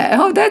said that?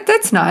 Oh,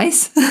 that's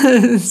nice.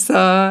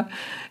 So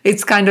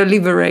it's kind of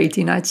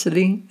liberating,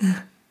 actually.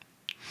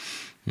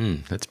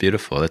 That's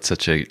beautiful. That's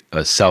such a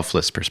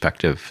selfless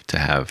perspective to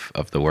have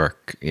of the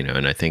work,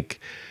 and I think,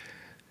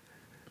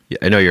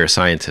 I know you're a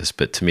scientist,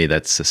 but to me,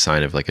 that's a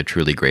sign of like a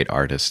truly great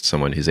artist,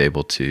 someone who's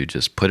able to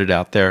just put it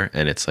out there,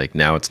 and it's like,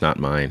 now it's not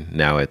mine.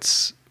 Now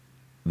it's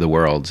the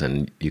world's,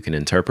 and you can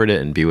interpret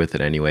it and be with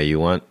it any way you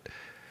want.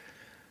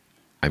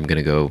 I'm going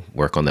to go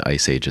work on the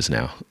ice ages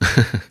now.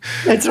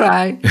 That's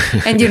right.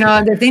 And,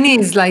 the thing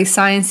is, like,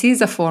 science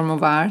is a form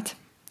of art.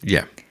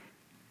 Yeah.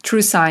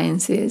 True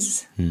science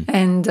is.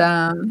 And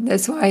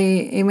that's why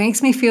it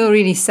makes me feel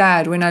really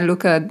sad when I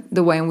look at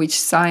the way in which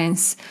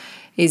science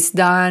is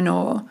done,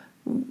 or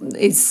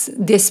it's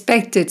the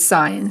expected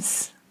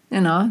science,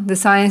 the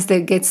science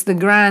that gets the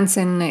grants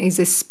and is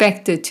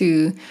expected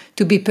to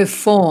be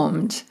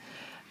performed.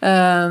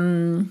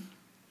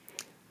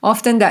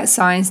 Often that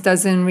science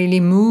doesn't really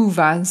move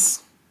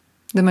us.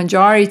 The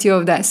majority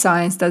of that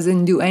science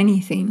doesn't do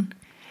anything.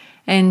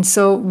 And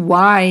so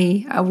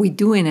why are we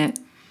doing it?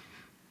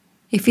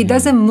 If it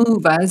doesn't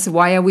move us,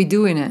 why are we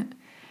doing it?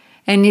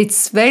 And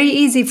it's very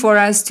easy for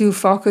us to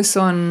focus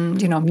on,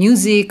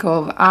 music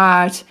or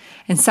art,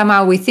 and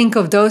somehow we think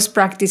of those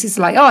practices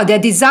like, oh, they're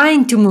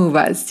designed to move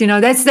us.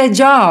 That's their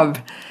job.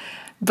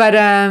 But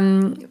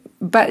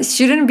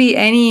shouldn't be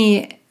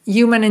any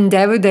human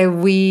endeavor that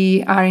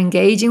we are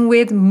engaging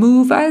with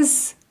move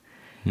us?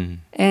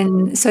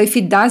 And so if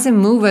it doesn't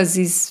move us,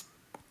 it's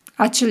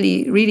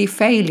actually really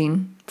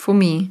failing for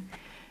me.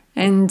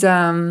 And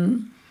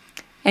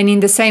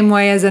in the same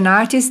way as an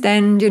artist,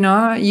 then,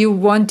 you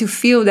want to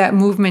feel that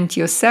movement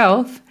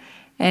yourself.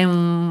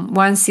 And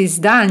once it's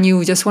done,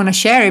 you just want to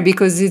share it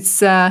because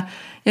it's,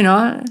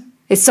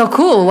 it's so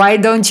cool. Why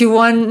don't you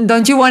want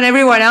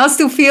everyone else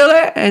to feel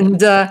it? And,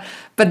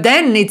 but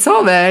then it's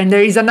over and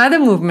there is another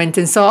movement.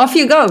 And so off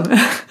you go.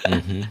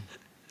 Mm-hmm.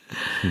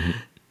 Mm-hmm.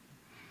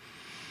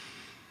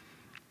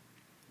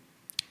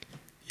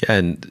 Yeah.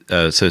 And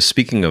so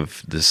speaking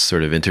of this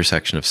sort of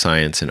intersection of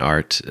science and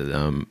art,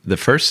 the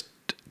first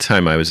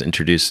time I was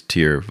introduced to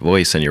your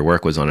voice and your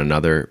work was on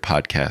another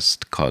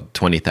podcast called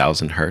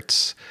 20,000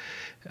 Hertz.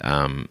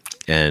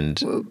 And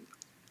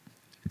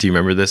do you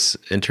remember this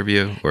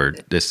interview or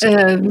this?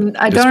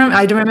 I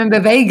don't remember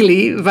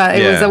vaguely, but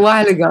it was a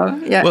while ago.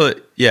 Yeah. Well,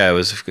 it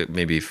was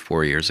maybe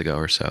 4 years ago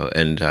or so.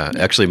 And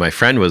actually, my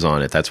friend was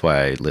on it. That's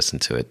why I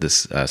listened to it.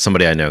 This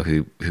somebody I know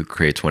who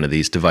creates one of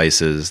these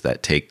devices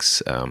that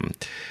takes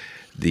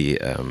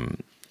the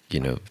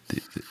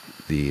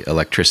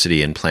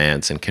electricity in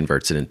plants and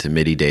converts it into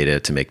MIDI data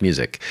to make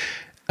music.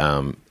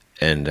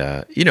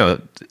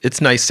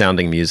 It's nice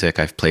sounding music.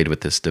 I've played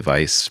with this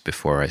device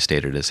before. I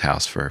stayed at his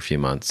house for a few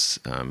months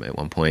at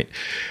one point,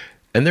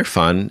 and they're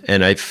fun.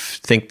 And I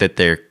think that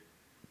there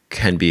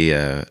can be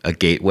a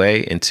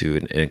gateway into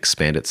an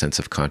expanded sense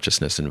of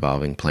consciousness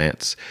involving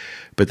plants.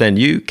 But then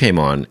you came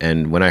on,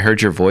 and when I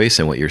heard your voice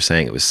and what you're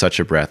saying, it was such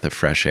a breath of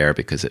fresh air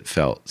because it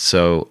felt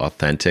so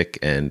authentic.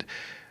 And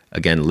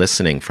again,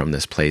 listening from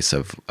this place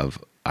of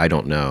I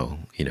don't know,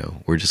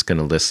 we're just going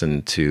to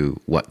listen to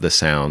what the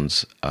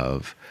sounds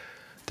of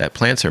that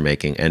plants are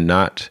making and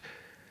not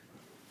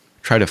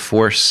try to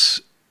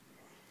force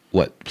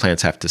what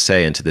plants have to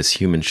say into this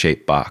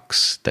human-shaped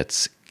box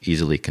that's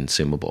easily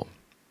consumable.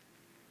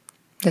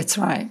 That's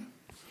right.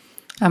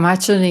 I'm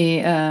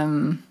actually,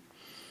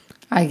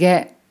 I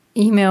get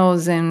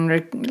emails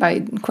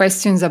and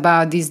questions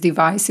about these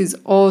devices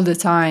all the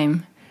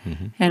time.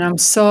 Mm-hmm. And I'm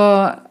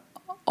so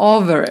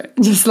over it.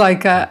 Just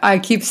like I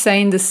keep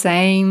saying the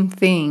same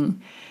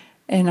thing.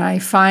 And I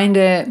find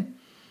it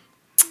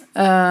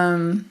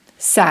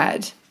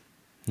sad.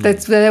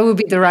 That would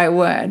be the right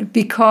word.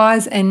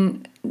 Because,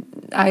 and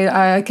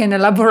I can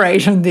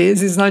elaborate on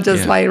this, it's not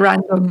just like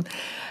random.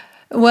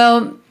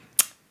 Well,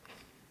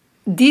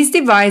 these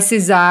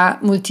devices are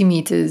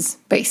multimeters,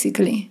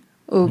 basically.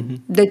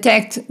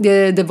 Detect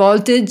the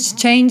voltage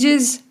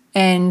changes,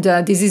 and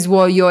this is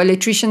what your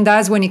electrician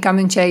does when he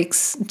comes and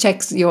checks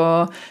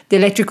the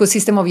electrical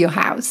system of your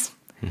house.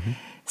 Mm-hmm.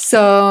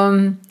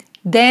 So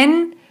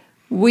then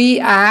we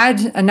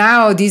add,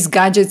 now these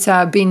gadgets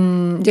have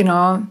been,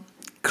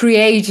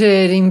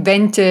 created,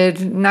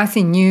 invented,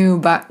 nothing new,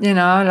 but,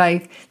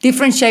 like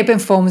different shape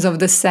and forms of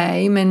the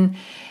same.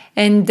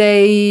 And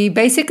they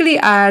basically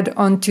add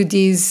onto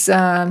these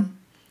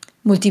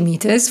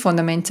multimeters,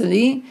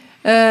 fundamentally,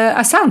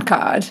 a sound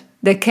card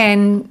that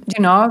can,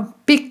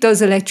 pick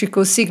those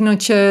electrical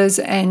signatures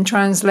and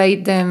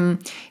translate them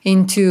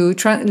into,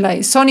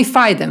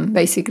 sonify them,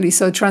 basically.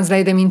 So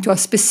translate them into a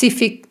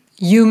specific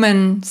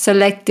human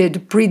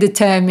selected,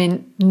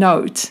 predetermined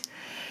note.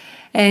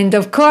 And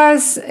of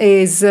course,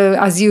 is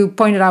as you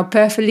pointed out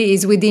perfectly,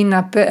 is within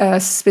a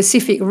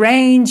specific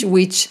range,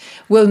 which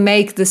will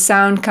make the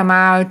sound come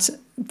out,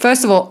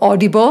 first of all,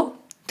 audible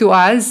to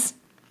us,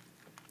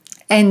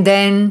 And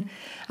then,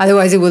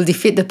 otherwise it will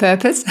defeat the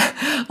purpose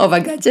of a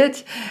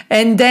gadget.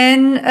 And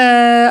then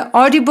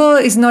audible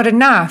is not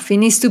enough. It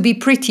needs to be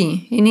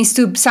pretty. It needs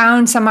to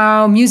sound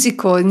somehow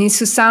musical. It needs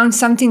to sound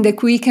something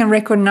that we can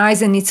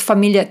recognize and it's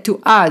familiar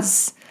to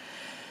us.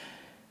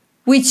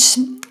 Which,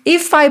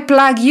 if I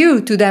plug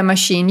you to that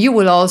machine, you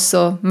will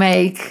also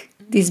make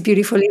this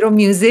beautiful little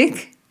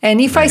music.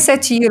 And if I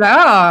said to you, like,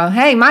 oh,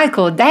 hey,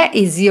 Michael, that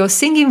is your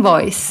singing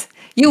voice.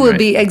 You will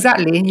be,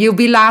 exactly, you'll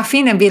be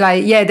laughing and be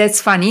like, yeah,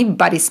 that's funny,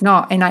 but it's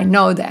not. And I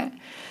know that.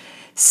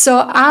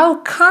 So how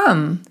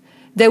come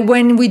that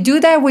when we do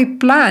that with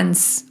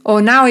plants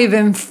or now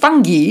even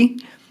fungi,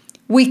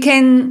 we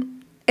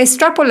can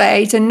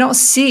extrapolate and not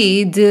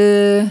see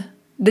that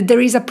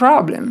there is a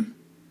problem?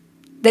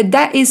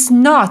 That is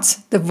not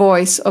the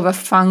voice of a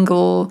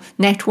fungal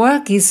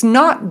network, is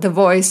not the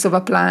voice of a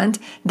plant.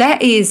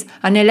 That is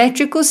an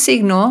electrical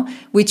signal,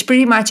 which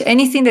pretty much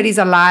anything that is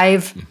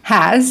alive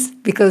has,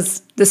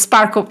 because the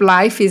spark of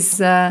life is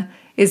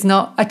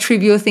not a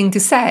trivial thing to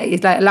say.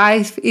 It's like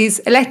life is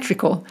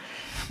electrical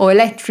or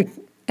electric.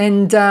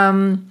 And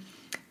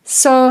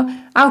so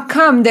how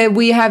come that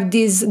we have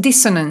this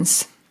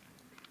dissonance?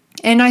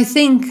 And I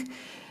think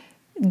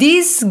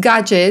these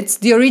gadgets,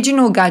 the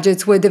original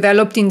gadgets, were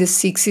developed in the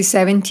 60s,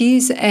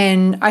 70s,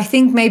 and I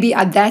think maybe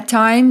at that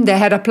time they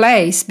had a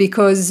place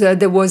because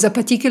there was a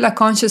particular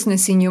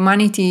consciousness in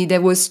humanity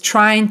that was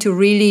trying to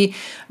really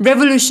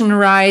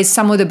revolutionize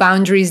some of the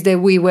boundaries that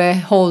we were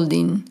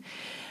holding.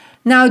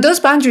 Now, those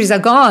boundaries are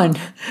gone.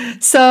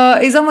 So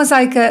it's almost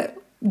like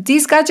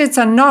these gadgets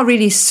are not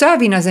really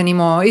serving us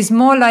anymore. It's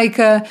more like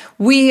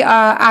we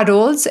are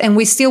adults and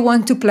we still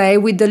want to play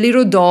with the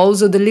little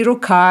dolls or the little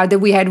car that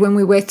we had when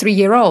we were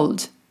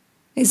 3-year-old.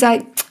 It's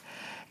like,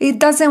 it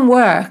doesn't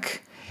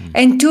work.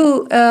 And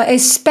to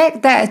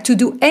expect that to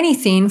do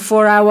anything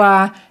for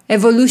our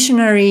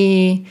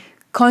evolutionary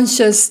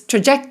conscious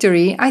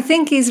trajectory, I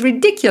think is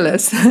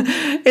ridiculous.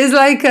 It's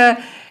like,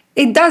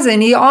 it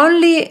doesn't.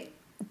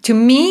 To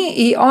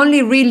me, it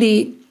only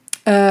really...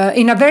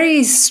 in a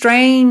very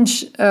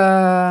strange,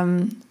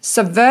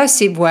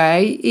 subversive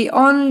way, it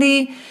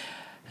only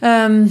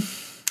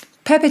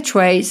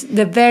perpetuates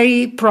the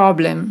very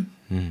problem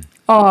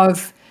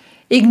of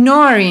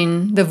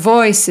ignoring the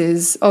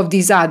voices of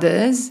these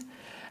others,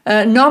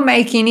 not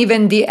making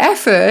even the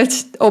effort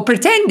or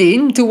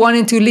pretending to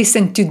wanting to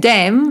listen to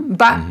them,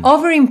 but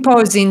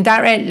overimposing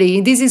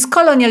directly. This is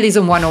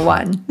colonialism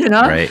 101,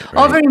 Right.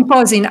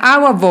 Overimposing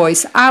our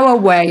voice, our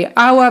way,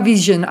 our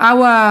vision,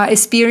 our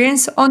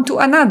experience onto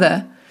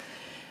another.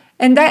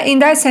 And that, in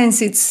that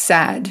sense, it's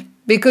sad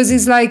because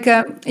it's like,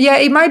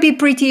 it might be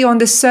pretty on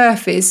the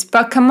surface,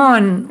 but come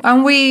on,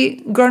 aren't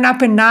we grown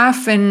up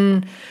enough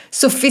and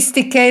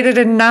sophisticated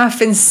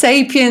enough and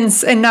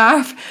sapiens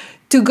enough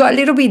to go a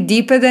little bit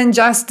deeper than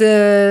just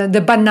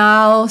the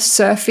banal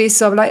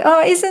surface of like,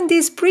 oh, isn't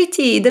this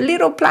pretty? The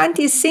little plant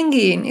is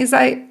singing. It's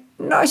like,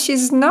 no,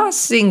 she's not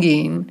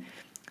singing.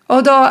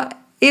 Although,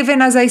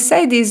 even as I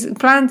say, these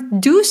plants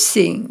do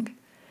sing,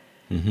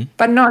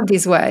 but not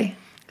this way.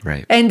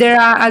 Right. And there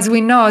are, as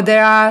we know,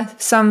 there are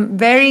some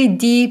very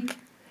deep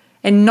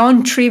and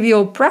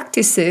non-trivial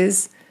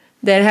practices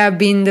that have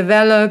been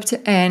developed.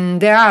 And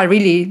there are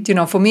really,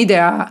 for me,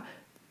 there are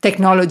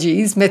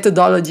technologies,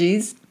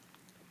 methodologies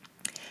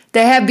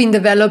they have been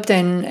developed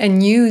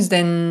and used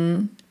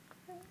and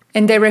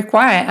they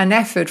require an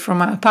effort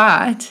from our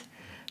part.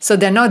 So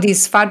they're not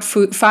this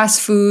fast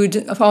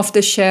food,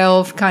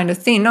 off-the-shelf kind of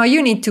thing. No,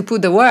 you need to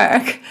put the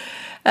work.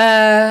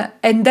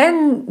 And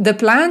then the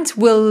plant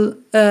will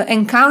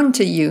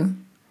encounter you.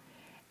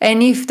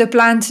 And if the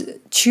plant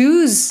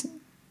chooses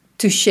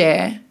to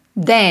share,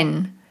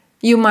 then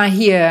you might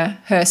hear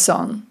her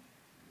song.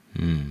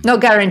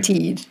 Not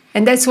guaranteed.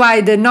 And that's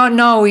why the not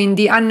knowing,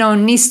 the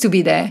unknown needs to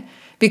be there.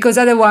 Because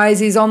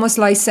otherwise it's almost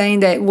like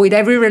saying that with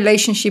every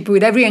relationship,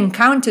 with every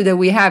encounter that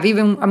we have,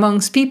 even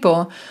amongst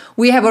people,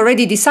 we have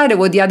already decided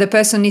what the other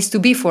person needs to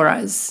be for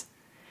us.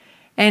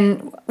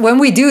 And when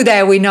we do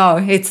that, we know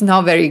it's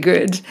not very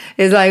good.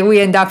 It's like we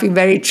end up in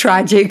very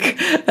tragic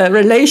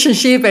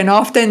relationship, and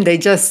often they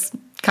just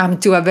come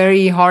to a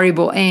very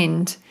horrible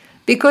end.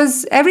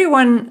 Because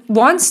everyone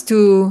wants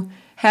to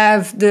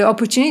have the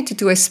opportunity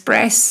to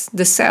express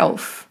the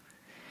self.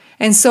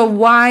 And so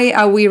why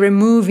are we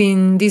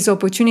removing this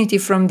opportunity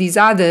from these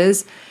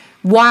others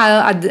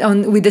while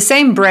with the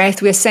same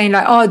breath we're saying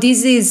like, oh,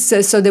 this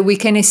is so that we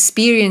can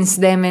experience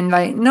them, and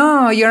like,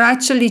 no, you're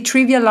actually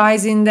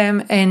trivializing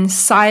them and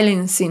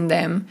silencing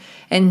them.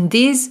 And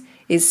this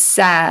is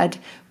sad.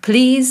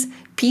 Please,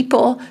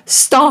 people,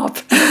 stop.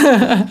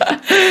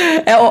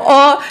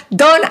 or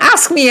don't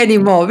ask me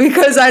anymore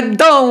because I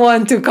don't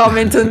want to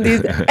comment on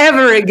this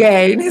ever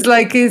again. It's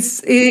like,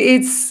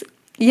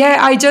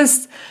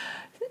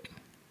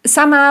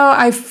 somehow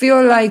I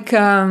feel like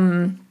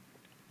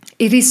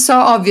it is so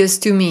obvious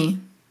to me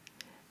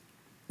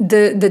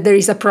that there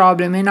is a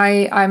problem, and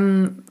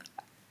I'm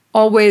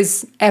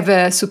always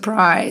ever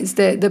surprised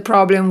that the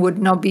problem would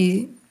not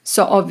be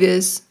so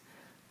obvious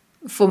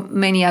for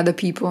many other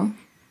people.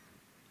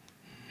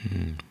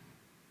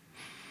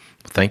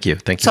 Thank you.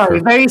 Thank you. Sorry,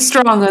 very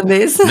strong on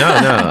this. No,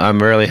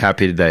 I'm really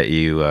happy that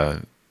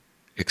you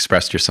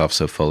expressed yourself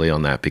so fully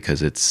on that,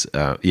 because it's,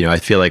 I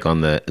feel like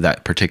on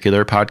that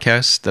particular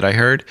podcast that I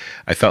heard,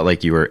 I felt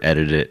like you were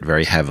edited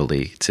very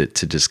heavily to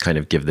just kind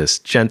of give this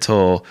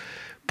gentle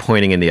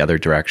pointing in the other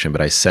direction.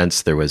 But I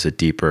sensed there was a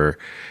deeper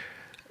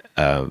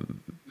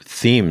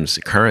themes,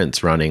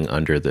 currents running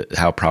under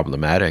how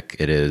problematic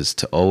it is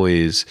to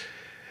always,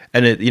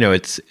 and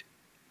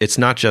it's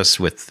not just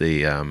with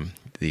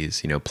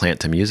these plant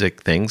to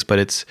music things, but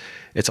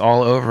it's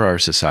all over our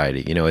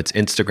society. It's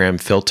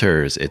Instagram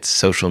filters, it's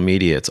social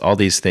media, it's all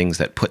these things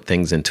that put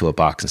things into a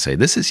box and say,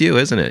 this is you,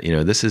 isn't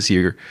it? This is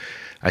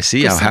I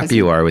see how happy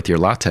you are with your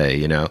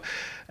latte,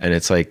 and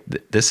it's like,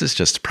 this is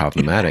just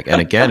problematic. And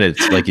again,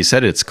 it's like you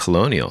said, it's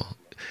colonial.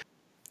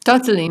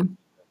 Totally.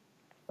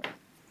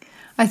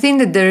 I think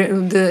that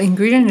the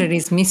ingredient that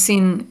is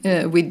missing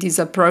with these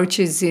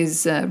approaches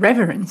is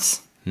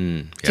reverence.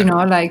 Yeah.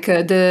 Like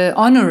the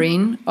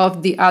honoring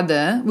of the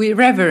other with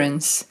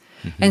reverence.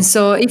 Mm-hmm. And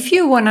so if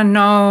you want to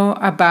know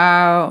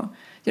about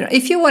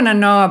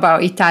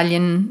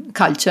Italian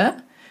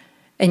culture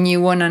and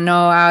you want to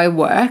know how it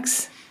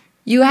works,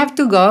 you have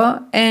to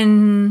go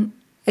and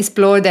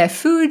explore their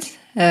food,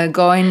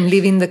 go and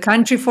live in the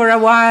country for a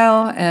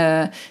while,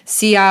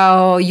 see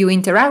how you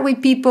interact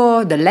with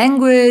people, the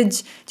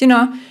language,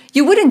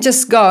 You wouldn't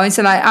just go and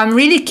say, like, I'm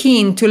really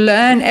keen to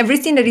learn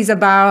everything that is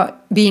about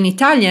being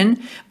Italian,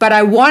 but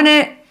I want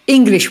it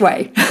English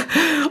way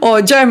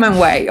or German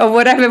way or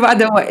whatever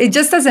other way. It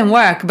just doesn't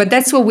work. But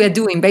that's what we're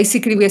doing.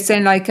 Basically, we're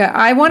saying, like,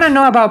 I want to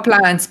know about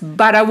plants,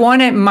 but I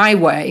want it my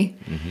way.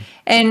 Mm-hmm.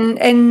 And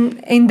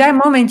in that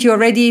moment, you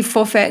already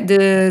forfeit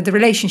the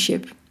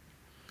relationship.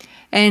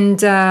 And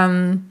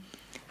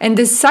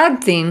the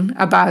sad thing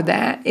about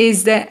that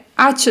is that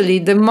actually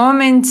the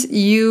moment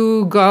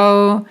you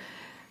go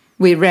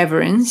with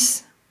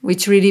reverence,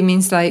 which really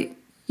means like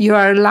you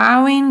are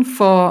allowing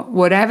for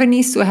whatever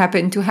needs to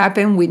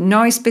happen with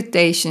no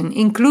expectation,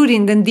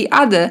 including then the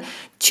other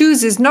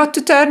chooses not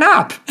to turn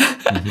up.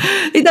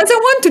 Mm-hmm. It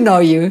doesn't want to know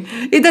you.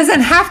 It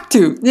doesn't have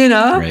to,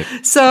 Right.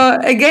 So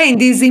again,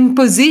 this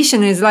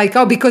imposition is like,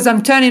 oh, because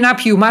I'm turning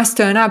up, you must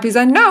turn up. It's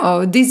like,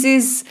 no, this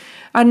is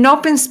an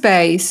open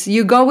space.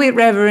 You go with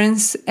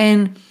reverence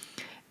and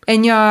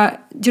you're,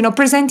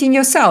 presenting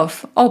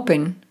yourself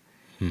open.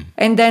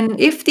 And then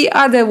if the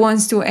other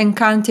wants to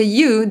encounter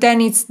you, then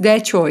it's their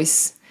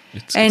choice.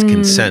 It's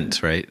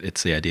consent, right?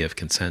 It's the idea of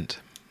consent.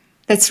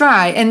 That's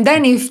right. And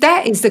then if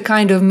that is the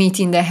kind of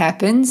meeting that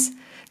happens,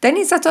 then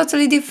it's a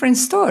totally different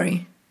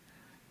story.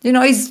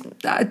 It's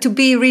to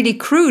be really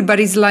crude,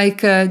 but it's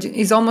like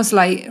it's almost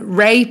like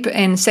rape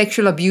and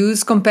sexual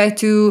abuse compared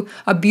to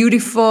a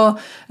beautiful,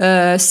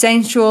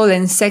 sensual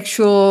and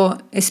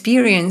sexual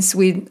experience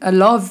with a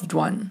loved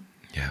one.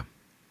 Yeah.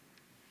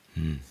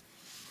 Mm.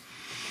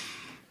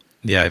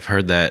 Yeah, I've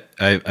heard that.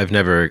 I've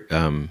never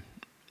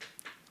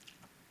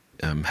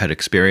had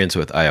experience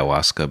with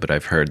ayahuasca, but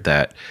I've heard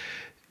that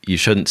you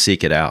shouldn't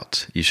seek it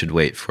out. You should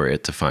wait for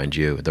it to find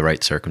you, the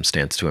right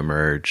circumstance to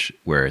emerge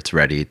where it's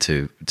ready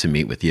to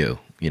meet with you.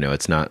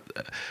 It's not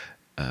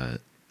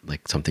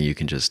like something you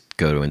can just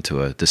go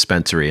into a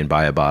dispensary and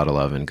buy a bottle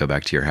of and go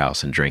back to your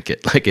house and drink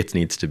it. Like it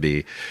needs to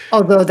be.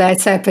 Although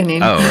that's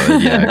happening. Oh,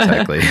 yeah,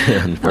 exactly.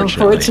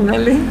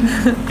 Unfortunately.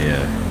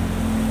 Yeah.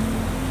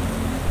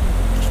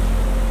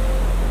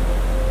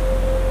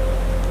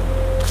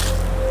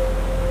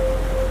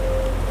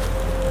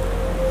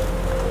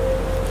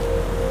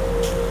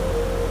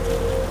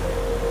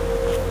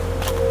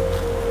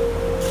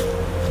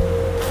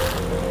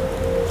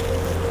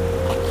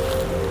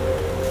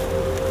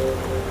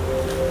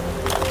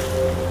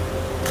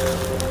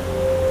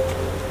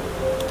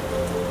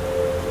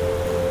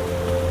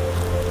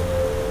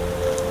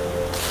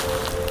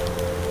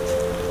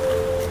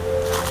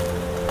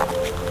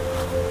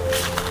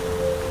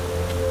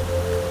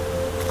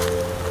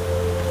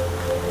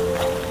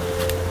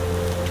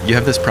 You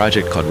have this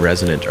project called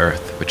Resonant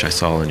Earth, which I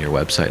saw on your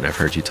website and I've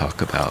heard you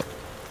talk about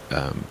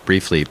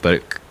briefly,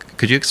 but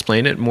could you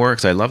explain it more?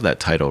 Because I love that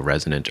title,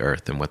 Resonant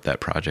Earth, and what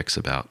that project's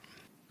about.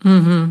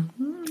 Mm-hmm.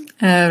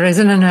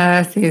 Resonant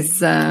Earth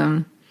is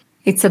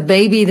it's a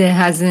baby that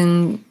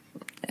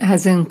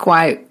hasn't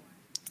quite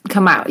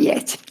come out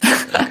yet.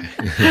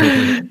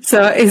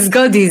 So it's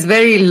got this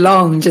very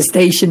long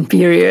gestation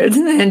period,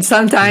 and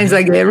sometimes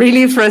I get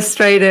really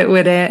frustrated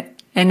with it.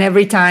 And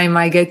every time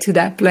I get to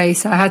that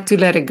place, I had to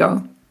let it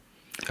go.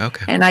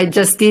 Okay. And I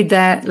just did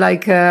that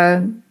like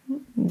the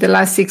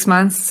last 6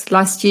 months,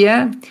 last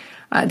year.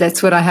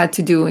 That's what I had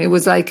to do. It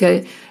was like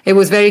it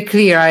was very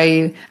clear.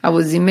 I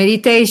was in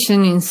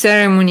meditation, in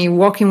ceremony,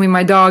 walking with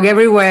my dog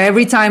everywhere.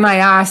 Every time I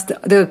asked,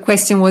 the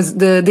question was,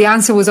 the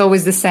answer was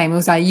always the same. It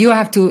was like, you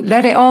have to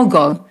let it all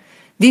go.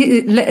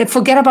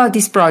 Forget about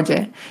this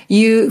project.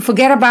 You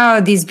forget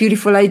about this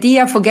beautiful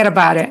idea, forget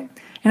about it.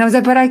 And I was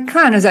like, but I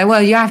can't. I was like,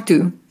 well, you have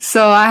to.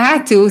 So I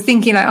had to,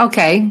 thinking like,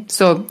 okay,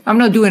 so I'm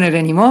not doing it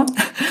anymore.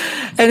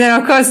 And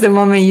then, of course, the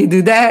moment you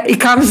do that,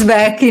 it comes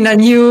back in a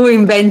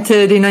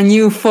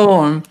new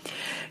form.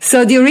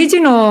 So the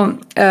original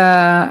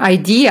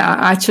idea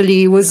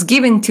actually was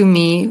given to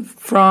me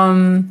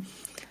from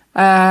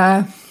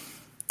a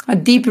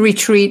deep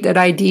retreat that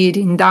I did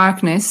in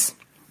darkness.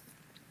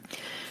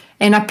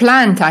 And a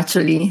plant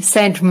actually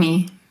sent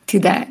me to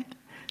that.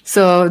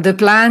 So the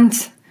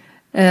plant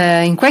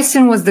in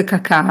question was the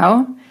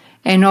cacao.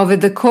 And over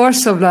the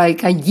course of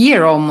like a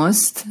year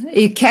almost,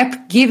 it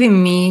kept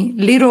giving me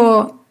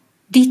little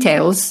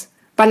details,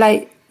 but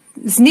like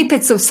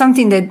snippets of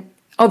something that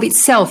of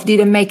itself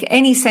didn't make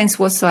any sense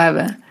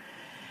whatsoever.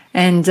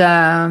 And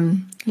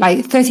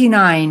like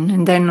 39,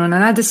 and then on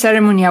another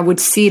ceremony I would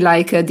see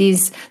like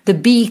the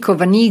beak of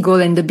an eagle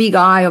and the big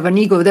eye of an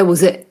eagle. That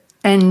was it.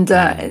 And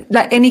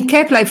and it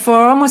kept like for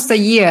almost a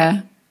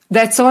year.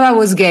 That's all I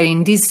was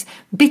getting, these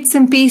bits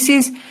and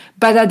pieces.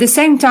 But at the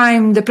same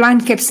time, the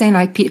plant kept saying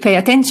like, pay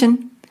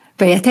attention,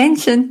 pay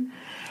attention.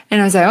 And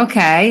I was like,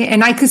 okay.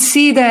 And I could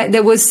see that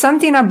there was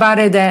something about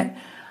it that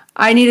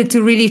I needed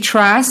to really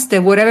trust,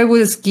 that whatever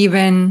was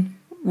given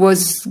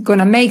was going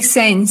to make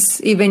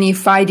sense, even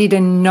if I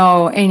didn't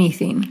know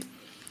anything.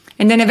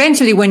 And then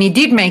eventually when it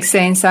did make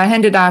sense, I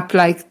ended up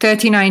like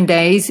 39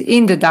 days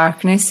in the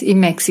darkness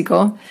in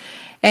Mexico.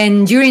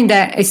 And during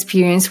that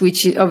experience,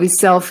 which of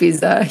itself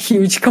is a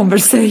huge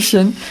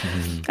conversation,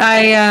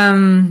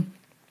 I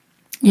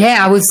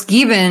was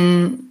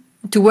given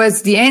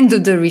towards the end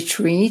of the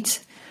retreat,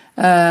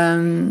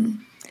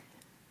 in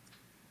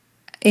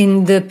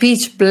the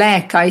pitch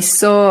black, I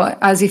saw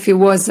as if it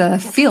was a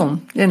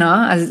film,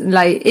 as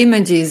like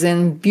images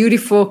and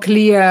beautiful,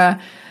 clear,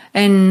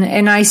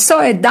 and I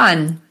saw it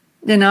done,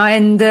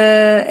 and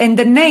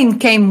the name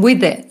came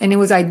with it, and it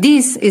was like,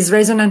 this is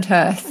Resonant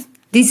Earth.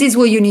 This is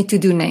what you need to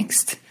do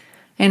next.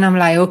 And I'm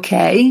like,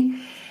 okay.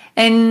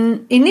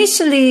 And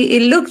initially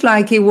it looked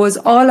like it was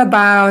all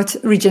about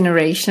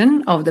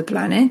regeneration of the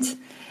planet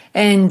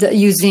and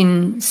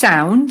using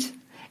sound.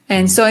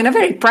 And so in a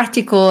very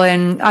practical,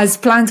 and as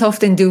plants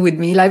often do with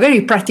me, like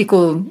very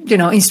practical,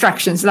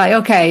 instructions, like,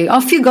 okay,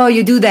 off you go,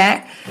 you do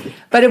that.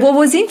 But what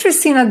was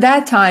interesting at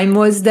that time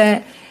was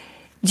that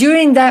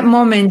during that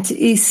moment,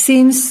 it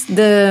seems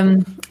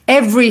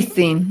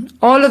everything,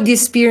 all of the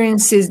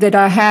experiences that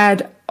I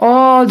had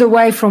all the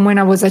way from when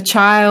I was a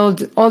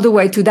child, all the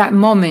way to that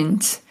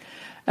moment,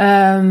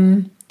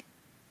 they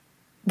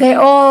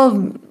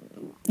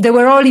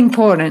were all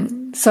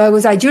important. So I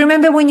was like, do you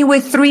remember when you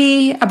were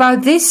 3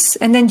 about this?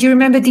 And then do you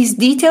remember these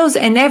details?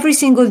 And every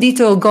single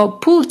detail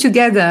got pulled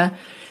together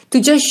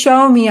to just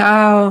show me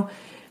how.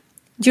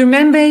 Do you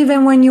remember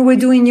even when you were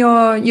doing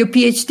your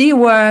PhD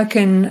work,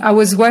 and I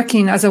was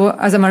working as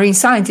a marine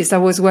scientist, I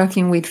was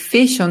working with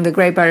fish on the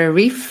Great Barrier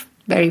Reef,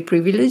 very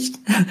privileged.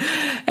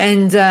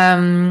 And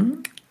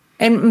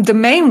the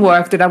main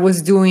work that I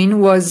was doing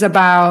was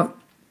about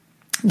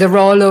the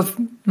role of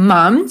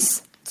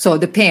moms, so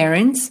the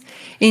parents,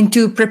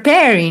 into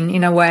preparing,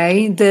 in a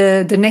way,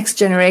 the next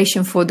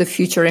generation for the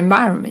future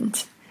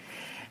environment.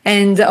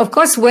 And of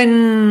course,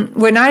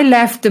 when I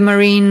left the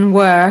marine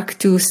work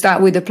to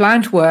start with the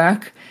plant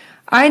work,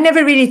 I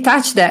never really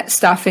touched that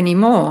stuff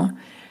anymore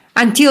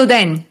until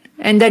then.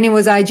 And then it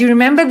was like, do you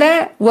remember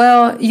that?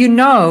 Well, you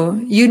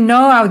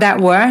know how that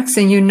works,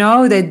 and you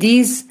know that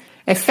these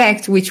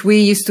effects, which we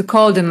used to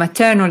call the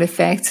maternal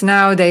effects,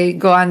 now they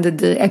go under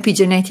the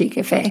epigenetic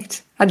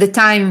effect. At the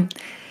time,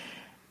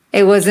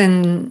 it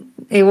wasn't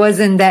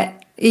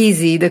that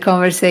easy, the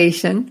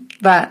conversation.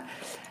 But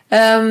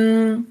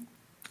the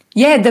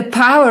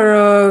power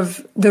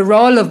of the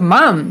role of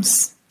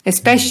moms,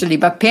 especially,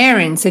 but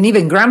parents and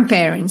even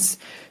grandparents,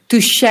 to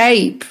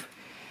shape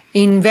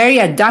in very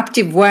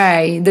adaptive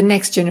way the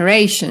next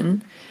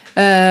generation,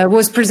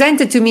 was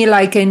presented to me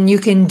like, and you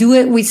can do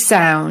it with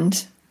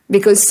sound,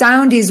 because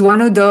sound is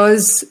one of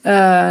those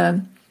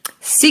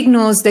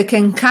signals that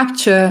can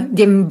capture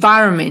the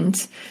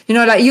environment.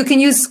 Like you can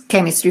use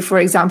chemistry, for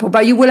example,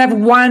 but you will have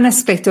one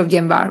aspect of the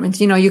environment.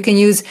 You can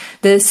use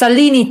the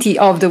salinity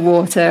of the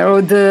water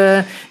or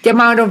the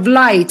amount of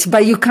light,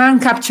 but you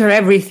can't capture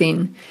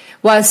everything.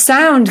 While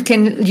sound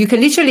you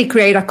can literally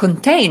create a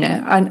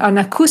container, an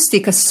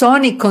acoustic, a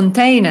sonic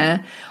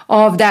container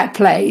of that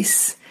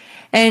place.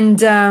 And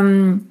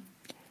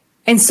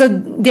so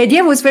the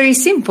idea was very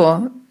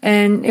simple.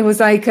 And it was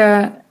like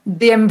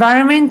the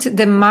environment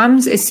the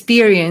moms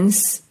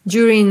experience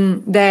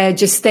during their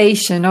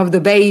gestation of the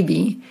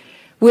baby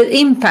will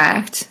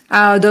impact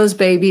how those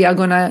babies are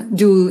going to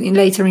do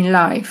later in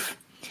life.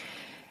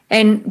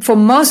 And for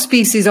most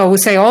species, I would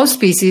say all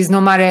species,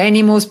 no matter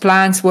animals,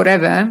 plants,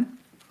 whatever,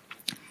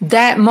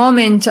 that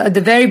moment at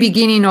the very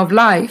beginning of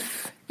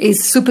life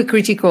is super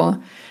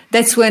critical.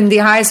 That's when the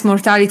highest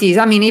mortality is.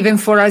 I mean, even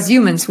for us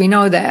humans, we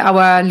know that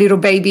our little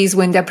babies,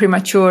 when they're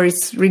premature,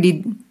 it's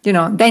really,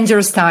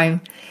 dangerous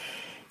time.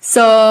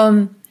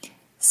 So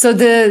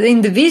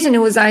in the vision, it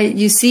was like,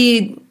 you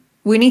see,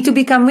 we need to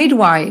become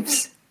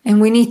midwives, and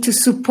we need to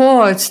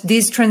support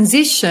this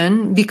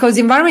transition, because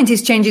the environment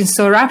is changing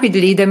so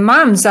rapidly. The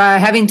moms are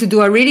having to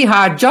do a really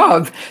hard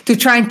job to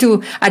trying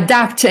to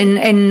adapt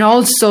and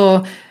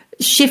also,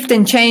 shift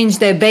and change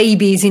their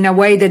babies in a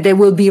way that they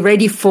will be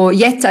ready for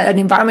yet an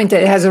environment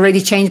that has already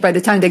changed by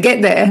the time they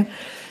get there.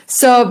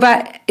 So,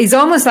 but it's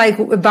almost like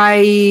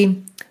by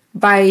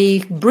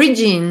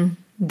bridging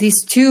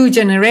these two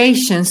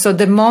generations, so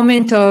the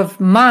moment of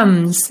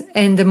moms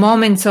and the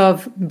moment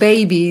of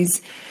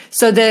babies,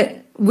 so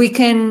that we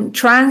can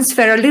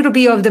transfer a little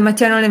bit of the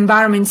maternal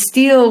environment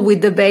still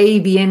with the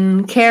baby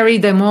and carry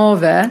them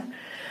over.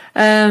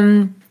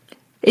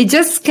 It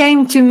just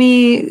came to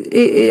me,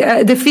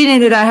 the feeling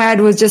that I had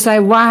was just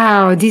like,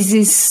 wow, this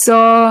is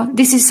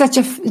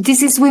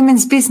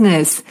women's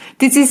business.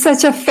 This is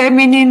such a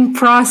feminine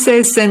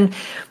process, and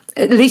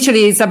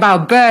literally it's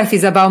about birth,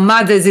 it's about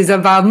mothers, it's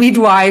about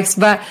midwives,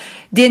 but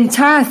the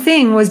entire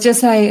thing was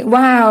just like,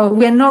 wow,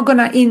 we're not going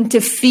to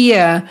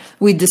interfere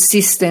with the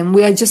system.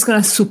 We are just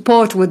going to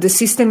support what the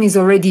system is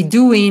already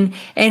doing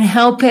and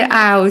help it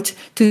out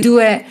to do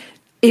it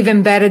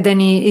even better than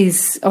it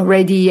is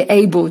already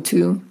able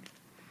to.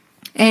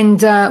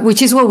 And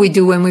which is what we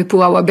do when we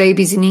put our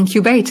babies in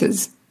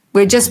incubators.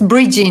 We're just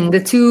bridging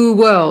the two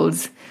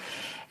worlds.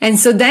 And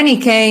so then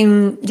it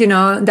came,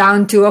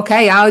 down to,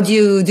 okay, how do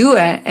you do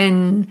it?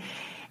 And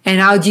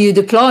how do you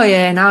deploy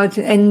it?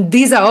 And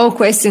these are all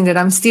questions that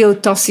I'm still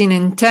tossing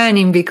and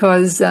turning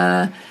because,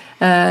 there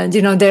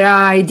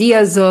are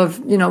ideas of,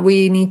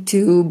 we need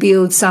to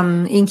build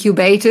some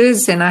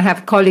incubators. And I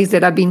have colleagues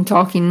that I've been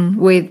talking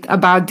with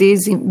about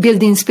this,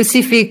 building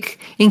specific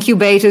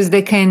incubators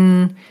that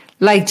can,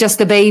 like just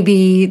the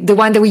baby, the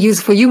one that we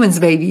use for humans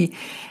baby.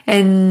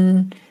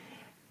 And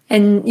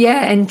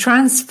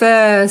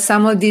transfer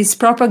some of these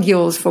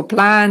propagules for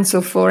plants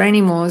or for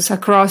animals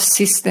across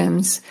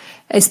systems,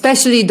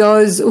 especially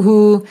those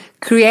who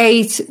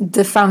create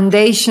the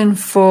foundation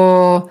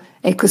for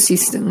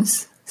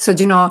ecosystems. So,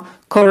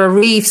 coral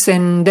reefs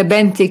and the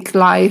benthic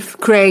life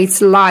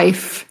creates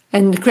life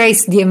and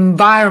creates the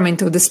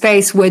environment of the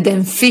space where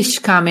then fish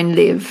come and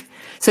live.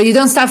 So you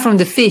don't start from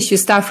the fish, you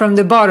start from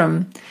the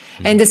bottom.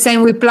 And the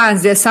same with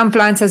plants. There are some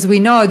plants, as we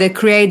know, that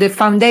create a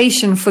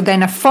foundation for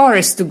then a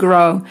forest to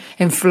grow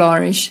and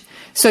flourish.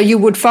 So you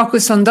would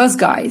focus on those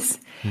guys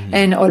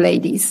or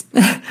ladies.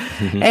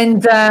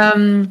 And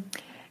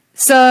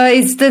so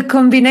it's the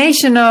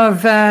combination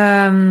of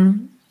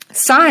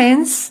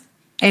science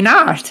and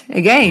art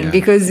again,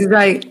 because it's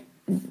like,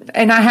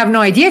 and I have no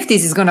idea if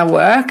this is going to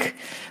work.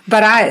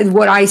 But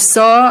what I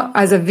saw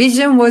as a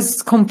vision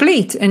was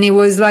complete. And it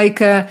was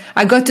like,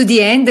 I got to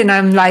the end and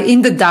I'm like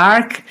in the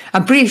dark.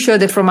 I'm pretty sure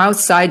that from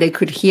outside they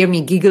could hear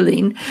me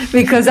giggling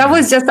because I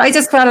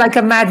just felt like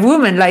a mad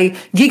woman, like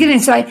giggling.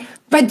 It's like,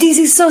 but this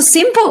is so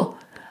simple.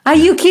 Are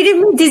you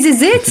kidding me? This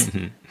is it?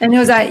 And it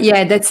was like,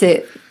 yeah, that's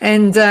it.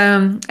 And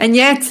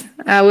yet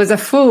I was a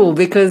fool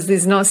because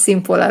it's not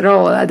simple at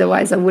all.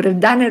 Otherwise I would have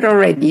done it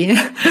already.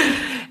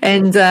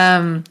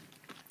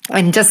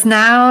 And just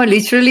now,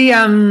 literally,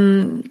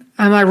 I'm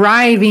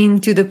arriving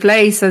to the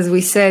place, as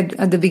we said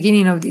at the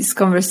beginning of this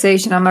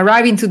conversation, I'm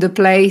arriving to the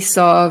place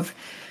of,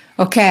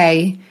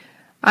 okay,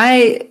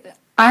 I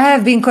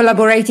have been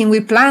collaborating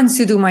with plants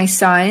to do my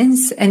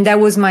science, and that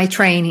was my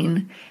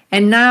training.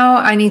 And now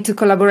I need to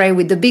collaborate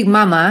with the big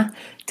mama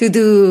to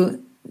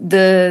do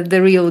the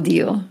real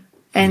deal.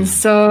 And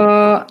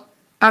so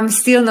I'm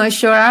still not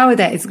sure how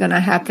that is going to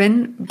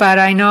happen, but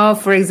I know,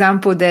 for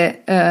example,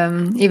 that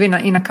even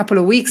in a couple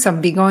of weeks, I'll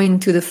be going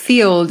to the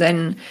field,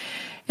 and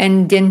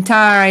the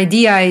entire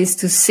idea is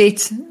to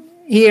sit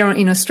here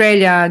in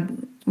Australia.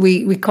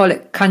 We call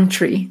it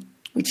country,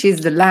 which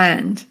is the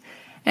land,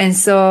 and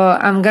so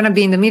I'm going to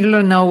be in the middle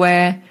of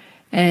nowhere,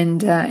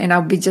 and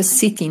I'll be just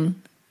sitting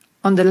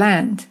on the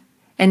land,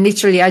 and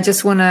literally, I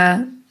just want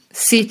to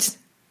sit,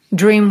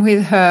 dream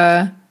with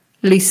her,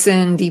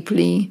 listen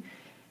deeply,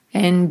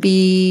 and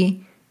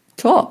be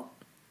taught.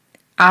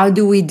 How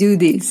do we do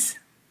this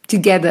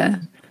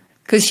together?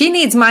 Because she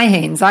needs my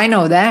hands. I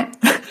know that.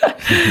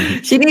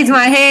 She needs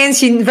my hands.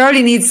 She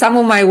probably needs some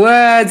of my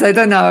words. I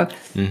don't know.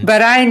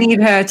 But I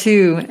need her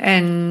too.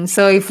 And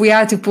so if we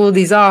are to pull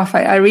this off,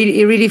 it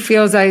really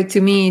feels like,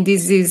 to me,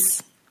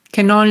 this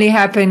can only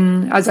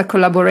happen as a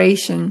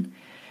collaboration.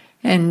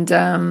 And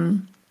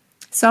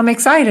so I'm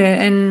excited,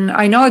 and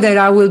I know that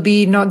I will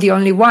be not the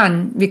only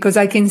one, because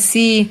I can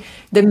see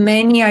the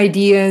many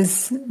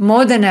ideas,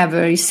 more than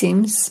ever it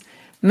seems,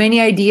 many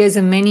ideas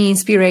and many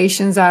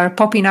inspirations are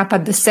popping up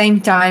at the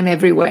same time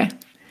everywhere.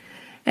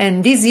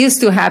 And this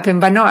used to happen,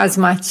 but not as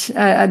much.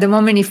 At the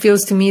moment it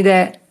feels to me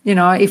that,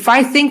 if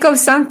I think of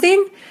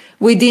something,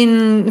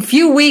 within a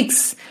few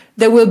weeks,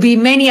 there will be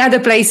many other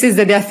places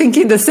that are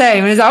thinking the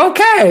same. And it's like,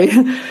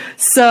 okay.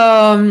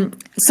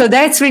 So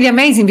that's really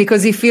amazing,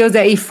 because it feels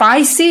that if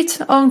I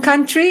sit on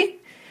country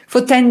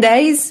for 10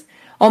 days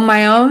on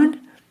my own,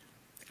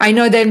 I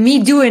know that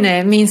me doing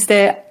it means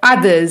that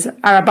others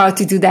are about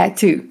to do that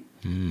too.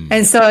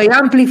 And so it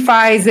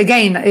amplifies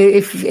again.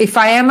 If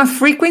I am a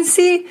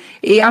frequency,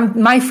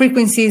 my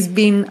frequency is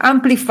being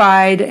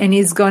amplified and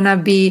is going to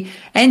be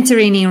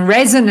entering in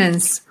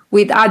resonance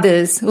with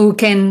others who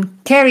can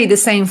carry the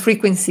same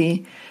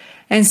frequency.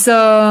 And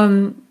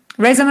so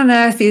Resonant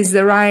Earth is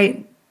the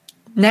right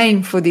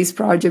name for this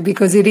project,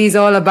 because it is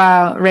all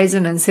about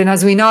resonance. And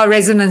as we know,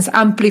 resonance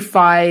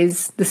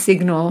amplifies the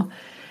signal,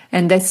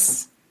 and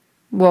that's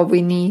what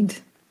we need.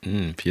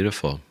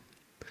 Beautiful.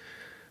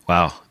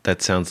 Wow,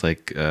 that sounds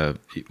like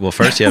well,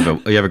 first you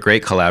have a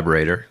great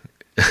collaborator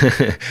with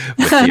the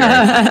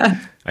art.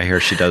 I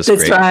hear she does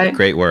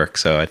great work,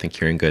 so I think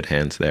you're in good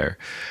hands there.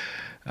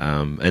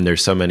 And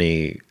there's so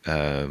many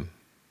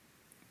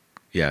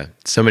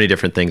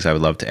different things I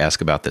would love to ask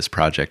about this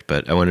project,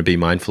 but I want to be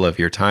mindful of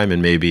your time,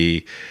 and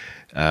maybe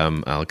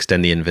I'll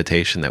extend the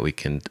invitation that we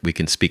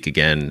can speak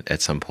again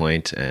at some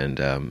point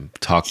and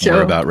talk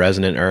more about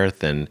resonant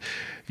earth and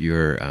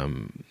your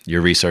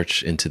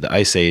research into the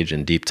Ice Age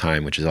and deep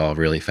time, which is all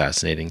really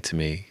fascinating to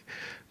me.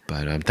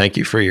 But thank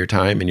you for your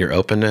time and your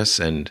openness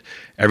and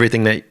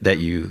everything that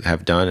you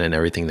have done and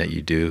everything that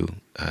you do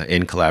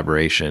in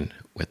collaboration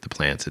with the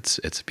plants.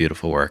 It's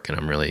beautiful work, and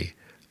I'm really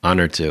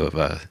honored to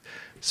have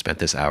spent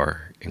this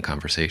hour in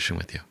conversation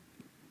with you.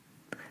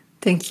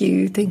 Thank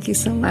you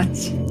so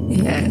much.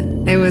 Yeah,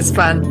 it was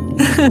fun.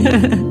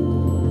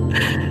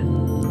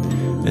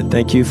 And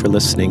thank you for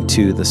listening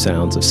to The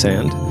Sounds of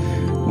Sand.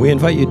 We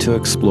invite you to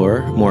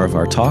explore more of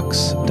our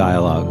talks,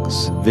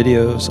 dialogues,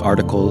 videos,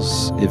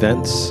 articles,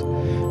 events,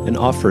 and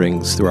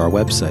offerings through our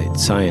website,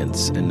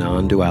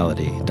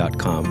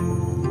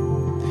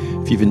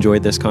 scienceandnonduality.com. If you've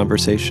enjoyed this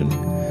conversation,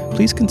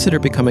 please consider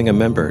becoming a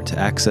member to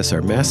access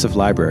our massive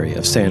library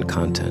of Sand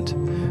content,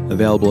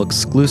 available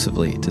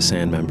exclusively to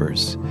Sand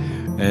members.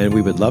 And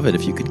we would love it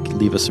if you could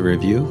leave us a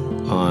review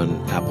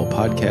on Apple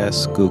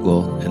Podcasts,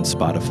 Google, and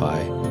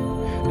Spotify,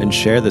 and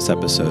share this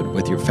episode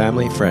with your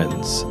family,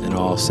 friends, and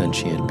all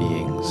sentient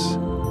beings.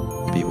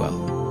 Be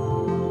well.